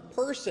some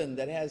person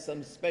that has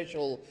some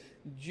special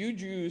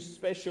juju,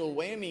 special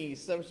whammy,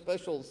 some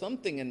special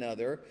something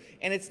another,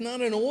 and it's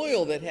not an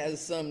oil that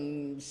has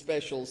some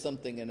special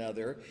something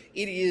another.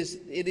 It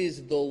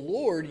is the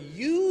Lord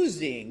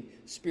using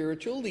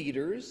spiritual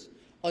leaders,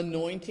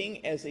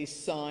 anointing as a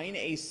sign,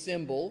 a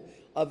symbol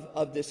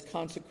of this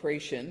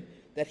consecration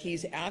that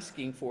he's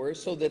asking for,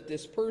 so that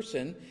this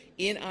person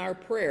in our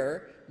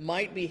prayer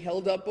might be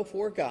held up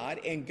before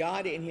God, and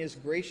God in his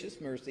gracious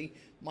mercy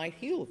might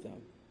heal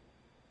them.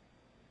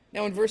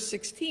 Now in verse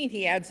 16,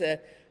 he adds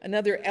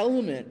another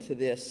element to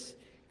this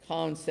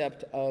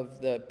concept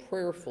of the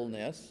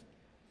prayerfulness.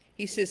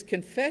 He says,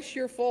 confess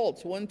your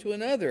faults one to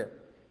another.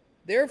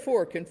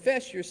 Therefore,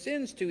 confess your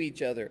sins to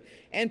each other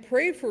and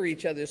pray for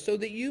each other so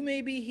that you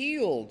may be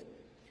healed.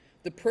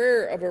 The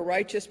prayer of a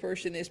righteous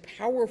person is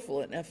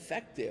powerful and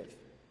effective.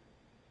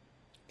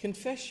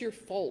 Confess your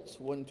faults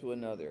one to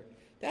another.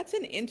 That's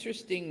an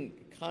interesting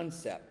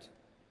concept.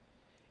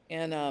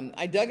 And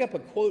I dug up a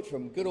quote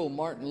from good old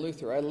Martin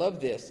Luther. I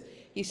love this.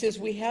 He says,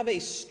 we have a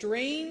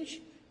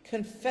strange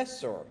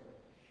confessor.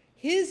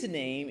 His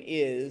name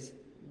is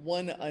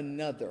one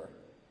another.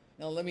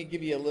 Now, let me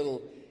give you a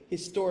little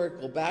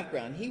historical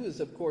background. He was,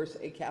 of course,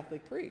 a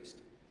Catholic priest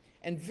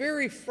and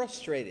very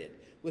frustrated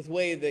with the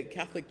way the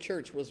Catholic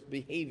Church was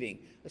behaving,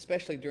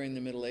 especially during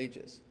the Middle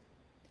Ages.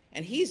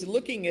 And he's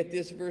looking at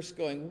this verse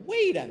going,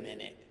 wait a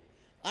minute.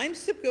 I'm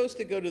supposed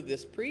to go to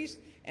this priest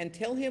and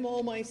tell him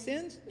all my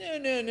sins? No,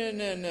 no, no,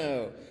 no,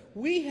 no.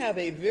 We have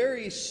a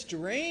very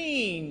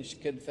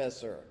strange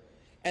confessor.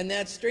 And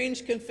that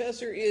strange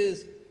confessor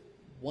is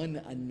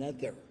one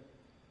another.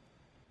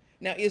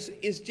 Now,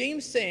 is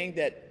James saying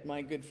that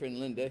my good friend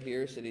Linda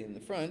here, sitting in the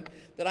front,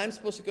 that I'm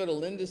supposed to go to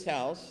Linda's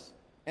house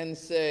and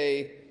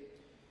say,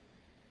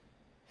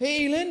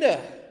 hey, Linda,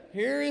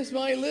 here is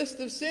my list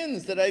of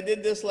sins that I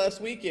did this last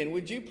weekend.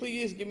 Would you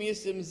please give me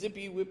some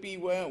zippy, whippy,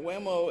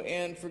 whammo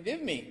and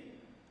forgive me?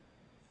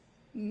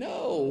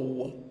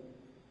 No.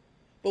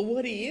 But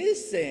what he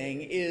is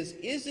saying is,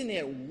 isn't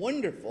it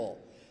wonderful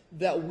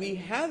that we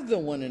have the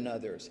one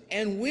another's?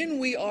 And when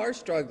we are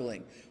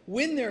struggling,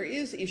 when there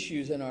is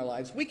issues in our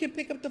lives, we can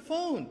pick up the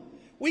phone.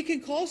 We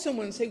can call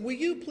someone and say, will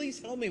you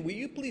please help me? Will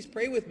you please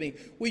pray with me?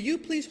 Will you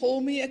please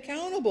hold me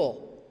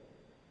accountable?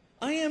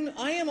 I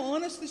am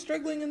honestly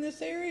struggling in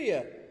this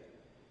area.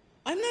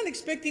 I'm not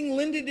expecting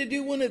Linda to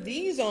do one of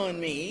these on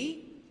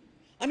me.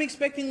 I'm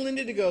expecting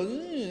Linda to go,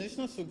 it's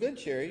not so good,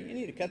 Sherry. You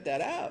need to cut that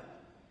out.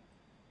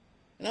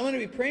 And I'm going to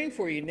be praying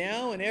for you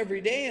now and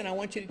every day, and I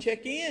want you to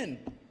check in.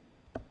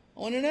 I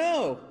want to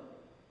know.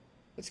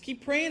 Let's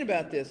keep praying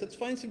about this. Let's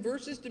find some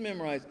verses to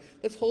memorize.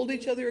 Let's hold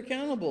each other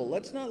accountable.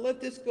 Let's not let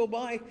this go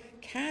by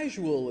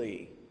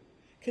casually.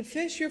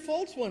 Confess your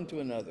faults one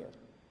to another.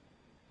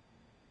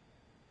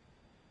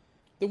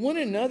 The one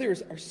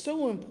another's are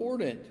so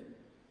important.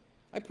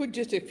 I put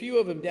just a few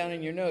of them down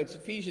in your notes.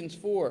 Ephesians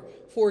 4,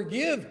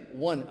 forgive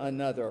one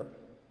another.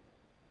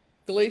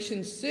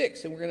 Galatians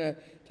 6, and we're going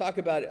to talk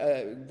about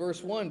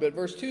verse 1, but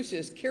verse 2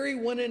 says, carry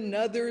one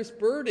another's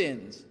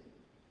burdens.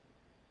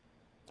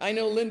 I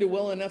know Linda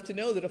well enough to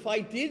know that if I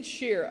did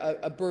share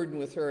a burden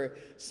with her,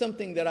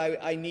 something that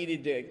I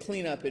needed to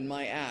clean up in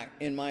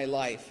my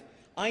life,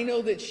 I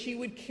know that she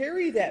would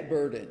carry that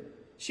burden.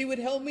 She would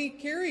help me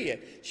carry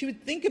it. She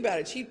would think about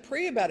it. She'd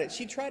pray about it.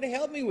 She'd try to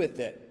help me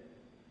with it.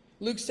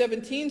 Luke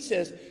 17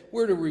 says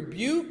we're to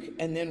rebuke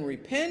and then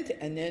repent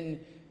and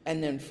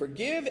then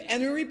forgive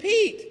and then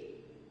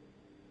repeat.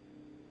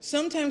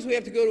 Sometimes we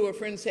have to go to a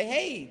friend and say,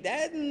 hey,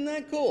 that's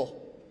not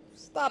cool.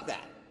 Stop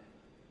that.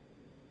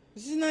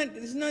 This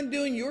is not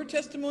doing your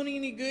testimony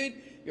any good,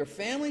 your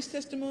family's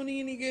testimony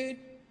any good.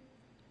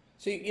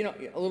 So,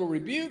 a little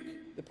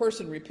rebuke, the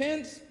person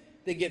repents,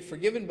 they get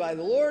forgiven by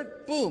the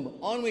Lord, boom,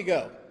 on we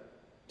go.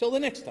 Till the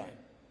next time.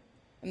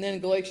 And then in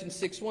Galatians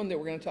 6:1 that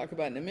we're going to talk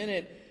about in a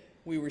minute,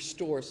 we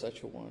restore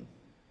such a one.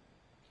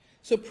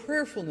 So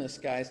prayerfulness,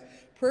 guys,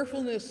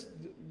 prayerfulness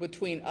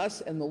between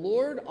us and the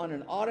Lord on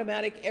an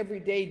automatic,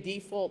 everyday,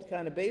 default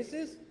kind of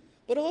basis,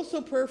 but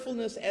also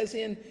prayerfulness as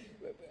in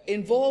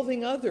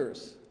involving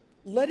others,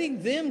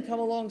 letting them come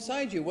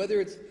alongside you,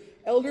 whether it's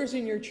elders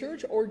in your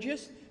church or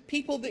just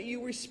people that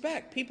you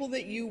respect, people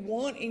that you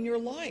want in your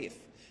life.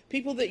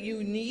 People that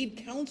you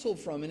need counsel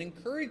from and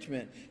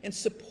encouragement and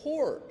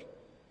support.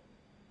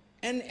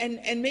 And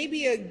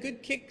maybe a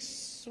good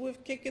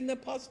swift kick in the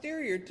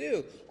posterior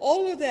too.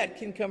 All of that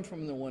can come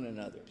from the one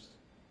another's.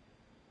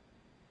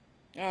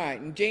 All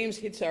right, and James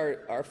hits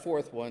our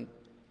fourth one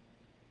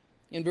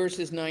in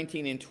verses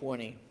 19 and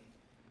 20.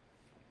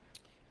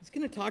 He's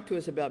going to talk to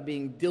us about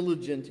being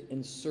diligent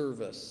in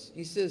service.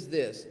 He says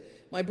this,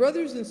 my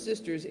brothers and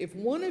sisters, if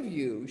one of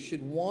you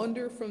should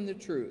wander from the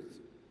truth,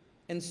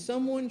 and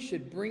someone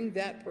should bring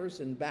that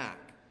person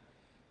back,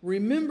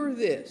 remember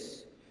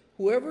this,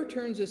 whoever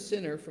turns a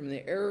sinner from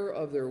the error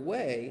of their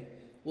way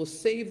will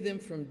save them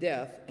from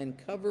death and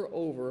cover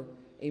over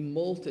a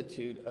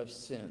multitude of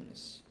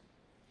sins.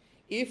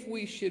 If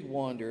we should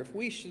wander, if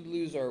we should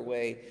lose our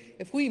way,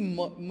 if we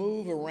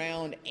move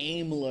around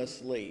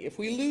aimlessly, if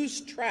we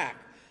lose track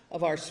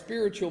of our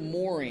spiritual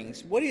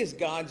moorings, what is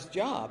God's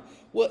job?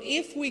 Well,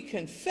 if we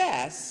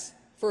confess,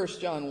 1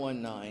 John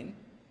 1:9,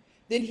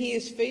 then he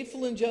is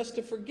faithful and just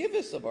to forgive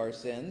us of our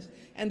sins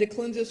and to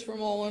cleanse us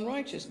from all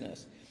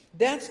unrighteousness.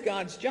 That's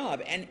God's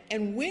job.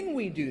 And when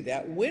we do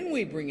that, when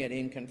we bring it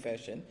in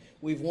confession,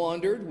 we've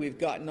wandered, we've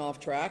gotten off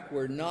track,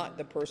 we're not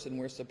the person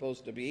we're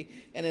supposed to be,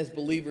 and as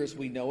believers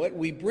we know it,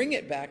 we bring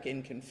it back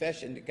in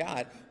confession to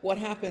God. What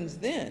happens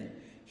then?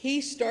 He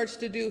starts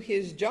to do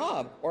his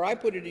job, or I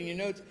put it in your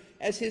notes,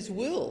 as his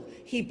will.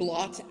 He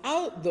blots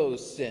out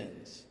those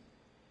sins.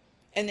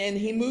 And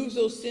he moves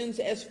those sins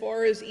as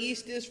far as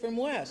east is from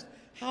west.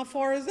 How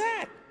far is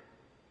that?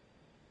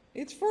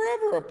 It's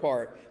forever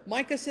apart.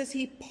 Micah says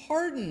he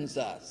pardons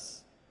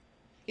us.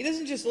 He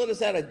doesn't just let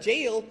us out of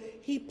jail,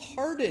 he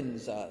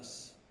pardons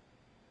us.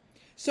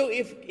 So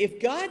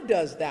if God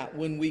does that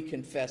when we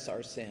confess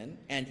our sin,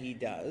 and he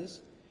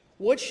does,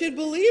 what should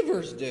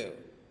believers do?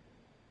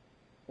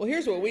 Well,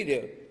 here's what we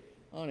do.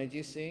 Oh, did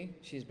you see?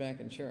 She's back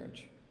in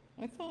church.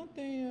 I thought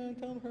they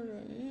told her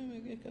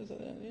to, because of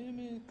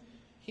that.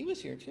 He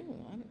was here too.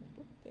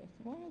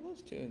 Why are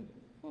those two?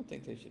 I don't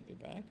think they should be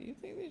back. Do you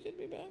think they should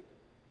be back?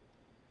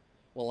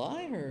 Well,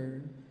 I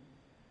heard.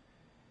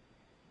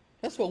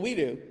 That's what we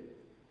do.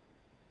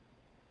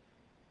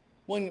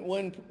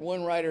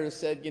 One writer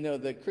said,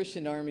 the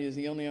Christian army is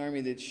the only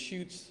army that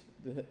shoots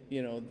the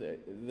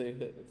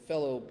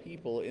fellow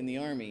people in the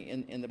army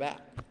in the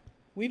back.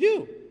 We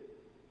do.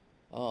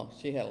 Oh,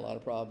 she had a lot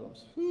of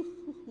problems.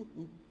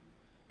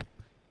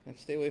 Got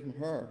to stay away from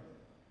her.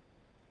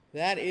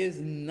 That is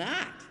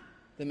not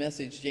the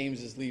message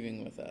James is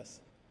leaving with us.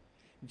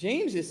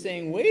 James is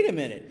saying, wait a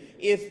minute.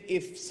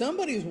 If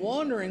somebody's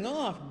wandering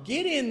off,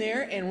 get in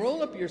there and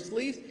roll up your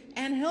sleeves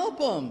and help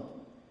them.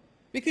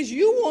 Because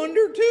you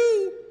wander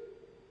too.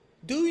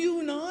 Do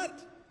you not?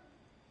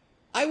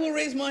 I will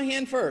raise my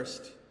hand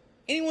first.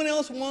 Anyone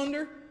else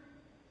wander?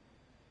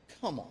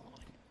 Come on.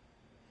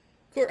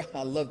 Of course,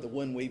 I love the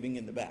one waving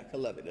in the back. I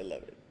love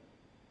it.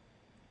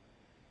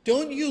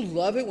 Don't you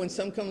love it when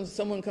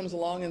someone comes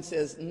along and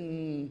says,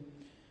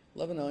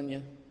 loving on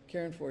you,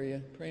 caring for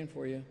you, praying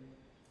for you.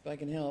 If I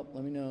can help,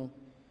 let me know.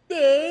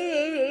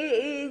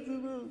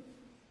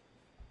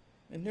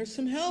 And there's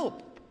some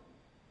help.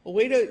 A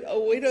way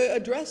to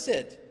address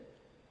it.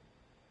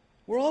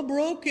 We're all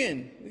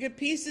broken. We got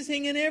pieces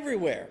hanging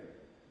everywhere.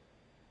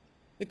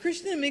 The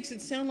Christian that makes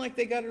it sound like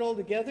they got it all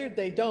together,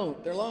 they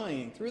don't. They're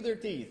lying through their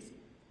teeth.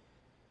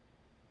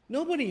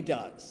 Nobody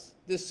does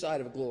this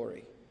side of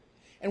glory.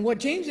 And what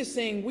James is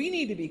saying, we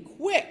need to be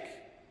quick.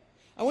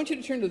 I want you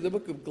to turn to the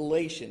book of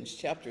Galatians,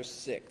 chapter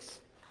 6.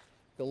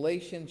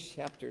 Galatians,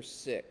 chapter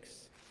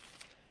 6.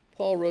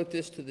 Paul wrote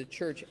this to the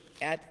church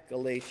at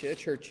Galatia,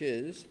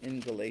 churches in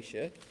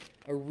Galatia,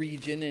 a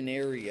region, an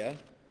area.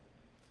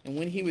 And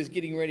when he was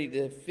getting ready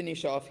to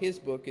finish off his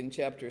book in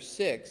chapter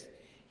 6,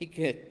 he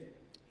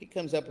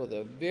comes up with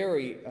a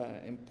very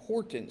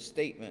important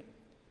statement.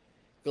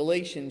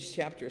 Galatians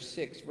chapter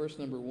 6, verse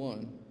number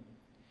 1.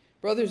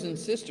 Brothers and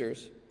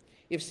sisters,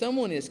 if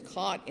someone is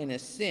caught in a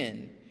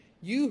sin,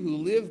 you who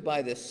live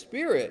by the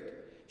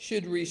Spirit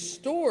should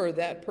restore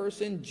that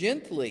person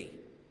gently.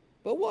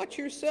 But watch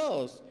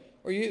yourselves,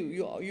 or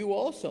you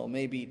also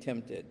may be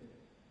tempted.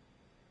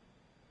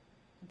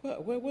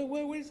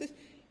 What is this?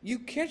 You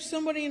catch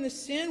somebody in a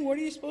sin, what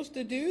are you supposed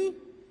to do?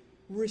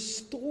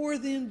 Restore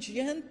them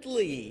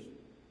gently.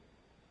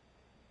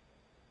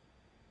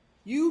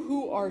 You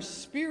who are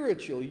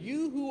spiritual,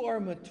 you who are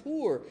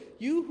mature,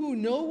 you who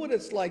know what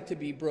it's like to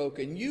be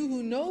broken, you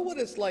who know what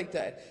it's like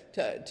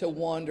to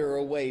wander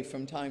away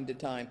from time to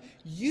time,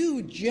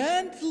 you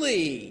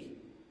gently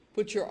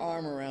put your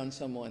arm around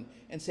someone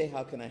and say,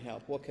 how can I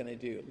help? What can I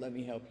do? Let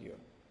me help you.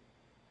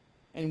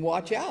 And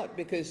watch out,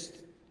 because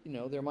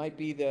there might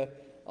be the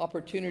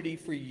opportunity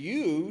for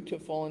you to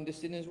fall into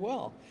sin as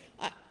well.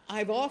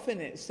 I've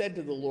often said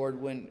to the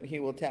Lord when he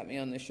will tap me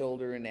on the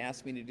shoulder and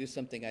ask me to do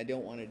something I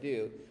don't want to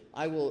do,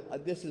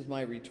 this is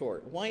my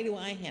retort. Why do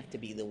I have to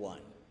be the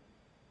one?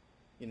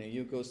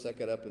 You go suck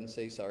it up and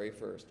say sorry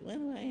first. Why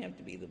do I have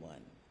to be the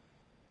one?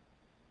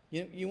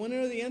 You want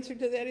to know the answer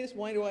to that is,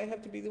 why do I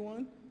have to be the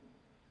one?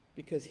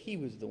 Because he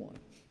was the one.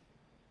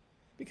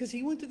 Because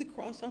he went to the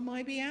cross on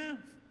my behalf.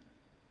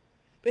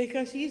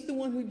 Because he's the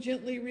one who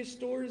gently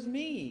restores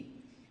me.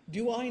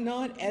 Do I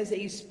not, as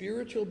a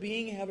spiritual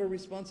being, have a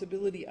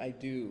responsibility? I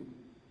do.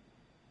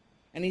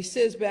 And he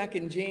says back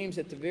in James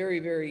at the very,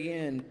 very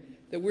end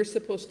that we're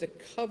supposed to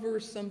cover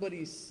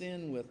somebody's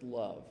sin with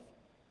love.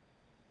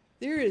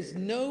 There is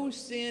no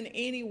sin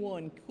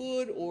anyone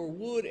could or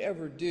would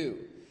ever do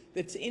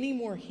that's any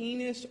more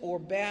heinous or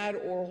bad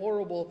or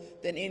horrible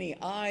than any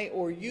I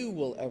or you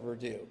will ever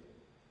do.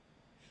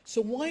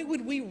 So why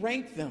would we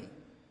rank them?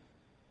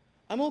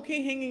 I'm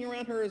okay hanging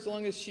around her as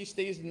long as she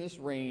stays in this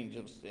range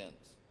of sins.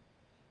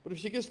 But if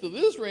she gets to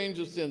this range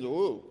of sins,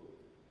 whoa,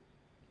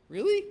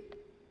 really?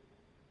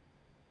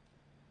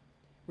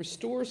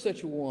 Restore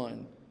such a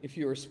one, if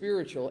you are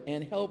spiritual,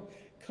 and help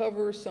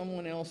cover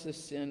someone else's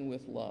sin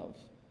with love.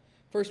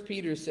 1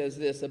 Peter says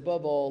this,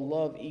 above all,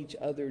 love each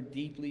other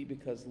deeply,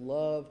 because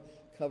love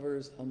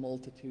covers a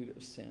multitude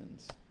of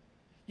sins.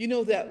 You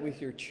know that with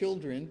your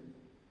children.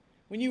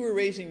 When you were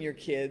raising your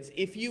kids,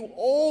 if you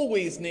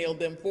always nailed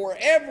them for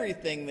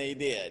everything they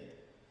did,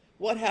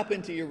 what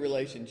happened to your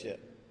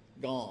relationship?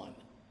 Gone.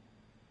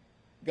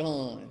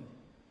 Gone.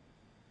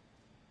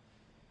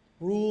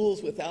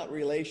 Rules without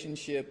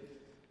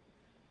relationship,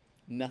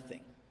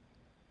 nothing.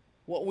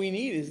 What we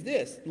need is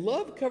this.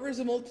 Love covers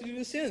a multitude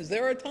of sins.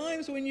 There are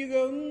times when you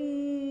go,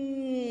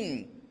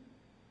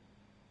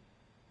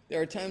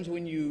 There are times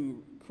when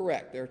you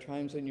correct. There are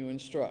times when you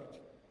instruct.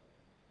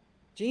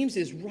 James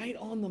is right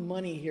on the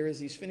money here as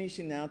he's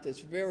finishing out this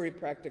very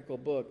practical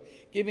book,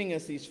 giving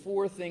us these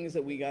 4 things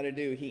that we got to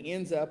do. He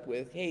ends up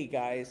with, hey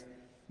guys,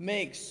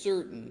 make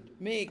certain,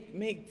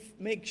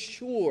 make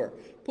sure,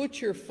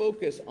 put your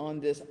focus on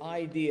this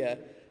idea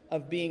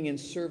of being in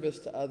service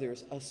to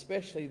others,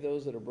 especially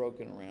those that are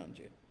broken around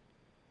you.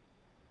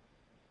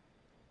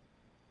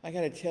 I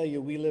got to tell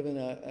you, we live in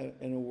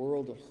a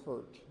world of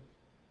hurt.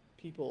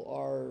 People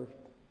are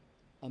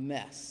a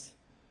mess.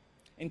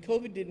 And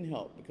COVID didn't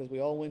help because we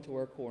all went to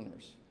our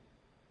corners.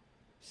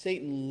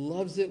 Satan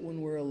loves it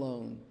when we're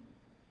alone.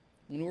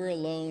 When we're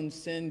alone,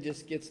 sin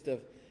just gets to...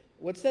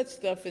 What's that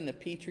stuff in the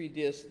Petri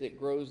dish that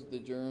grows the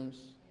germs?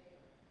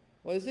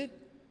 What is it?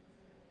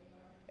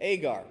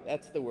 Agar,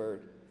 that's the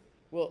word.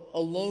 Well,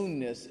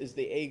 aloneness is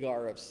the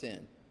agar of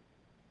sin.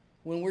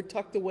 When we're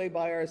tucked away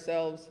by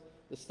ourselves,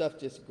 the stuff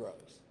just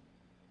grows.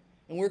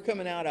 And we're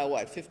coming out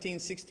at 15,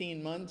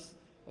 16 months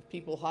of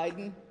people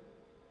hiding?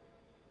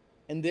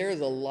 And there's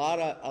a lot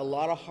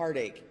of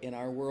heartache in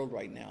our world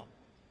right now.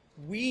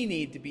 We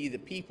need to be the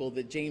people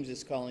that James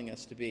is calling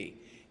us to be.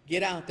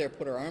 Get out there,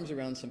 put our arms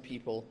around some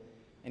people,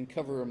 and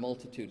cover a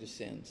multitude of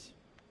sins.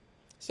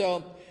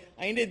 So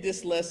I ended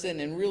this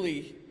lesson, and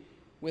really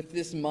with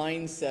this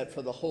mindset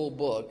for the whole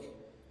book.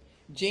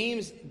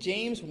 James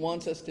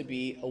wants us to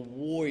be a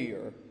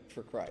warrior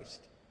for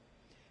Christ.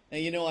 Now,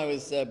 you know, I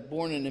was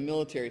born in a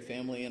military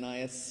family, and I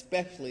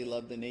especially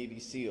love the Navy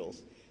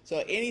SEALs.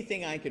 So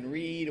anything I can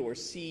read or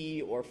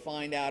see or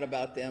find out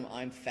about them,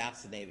 I'm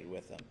fascinated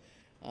with them.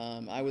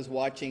 I was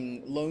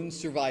watching Lone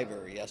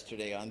Survivor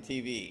yesterday on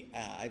TV.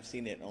 I've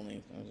seen it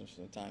only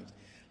sometimes.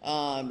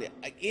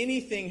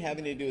 Anything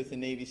having to do with the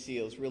Navy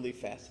SEALs really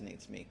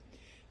fascinates me.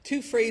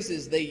 Two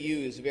phrases they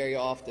use very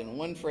often.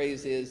 One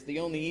phrase is, the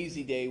only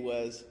easy day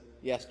was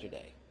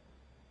yesterday.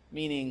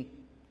 Meaning,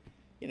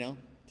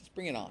 just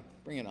bring it on,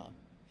 bring it on.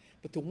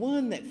 But the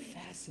one that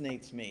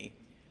fascinates me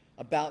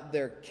about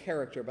their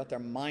character, about their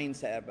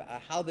mindset,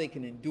 about how they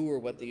can endure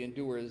what they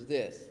endure is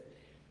this.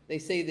 They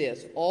say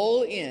this,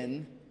 all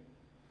in,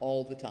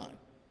 all the time.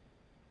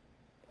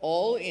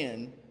 All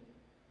in,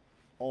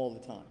 all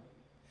the time.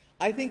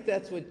 I think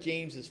that's what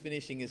James is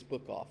finishing his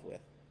book off with.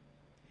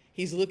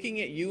 He's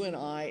looking at you and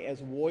I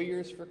as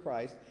warriors for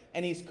Christ,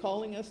 and he's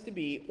calling us to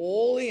be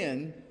all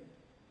in,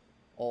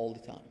 all the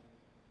time.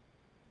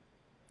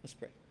 Let's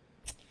pray.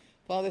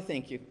 Father,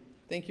 thank you.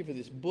 Thank you for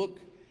this book.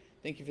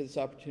 Thank you for this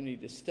opportunity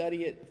to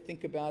study it,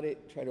 think about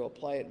it, try to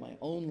apply it in my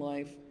own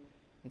life.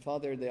 And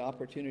Father, the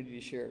opportunity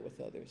to share it with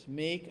others.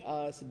 Make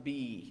us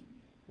be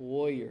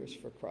warriors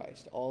for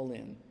Christ, all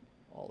in,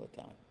 all the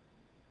time.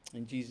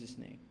 In Jesus'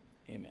 name,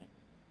 amen.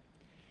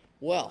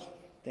 Well,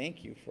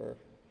 thank you for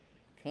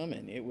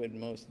coming. It would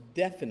most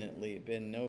definitely have been no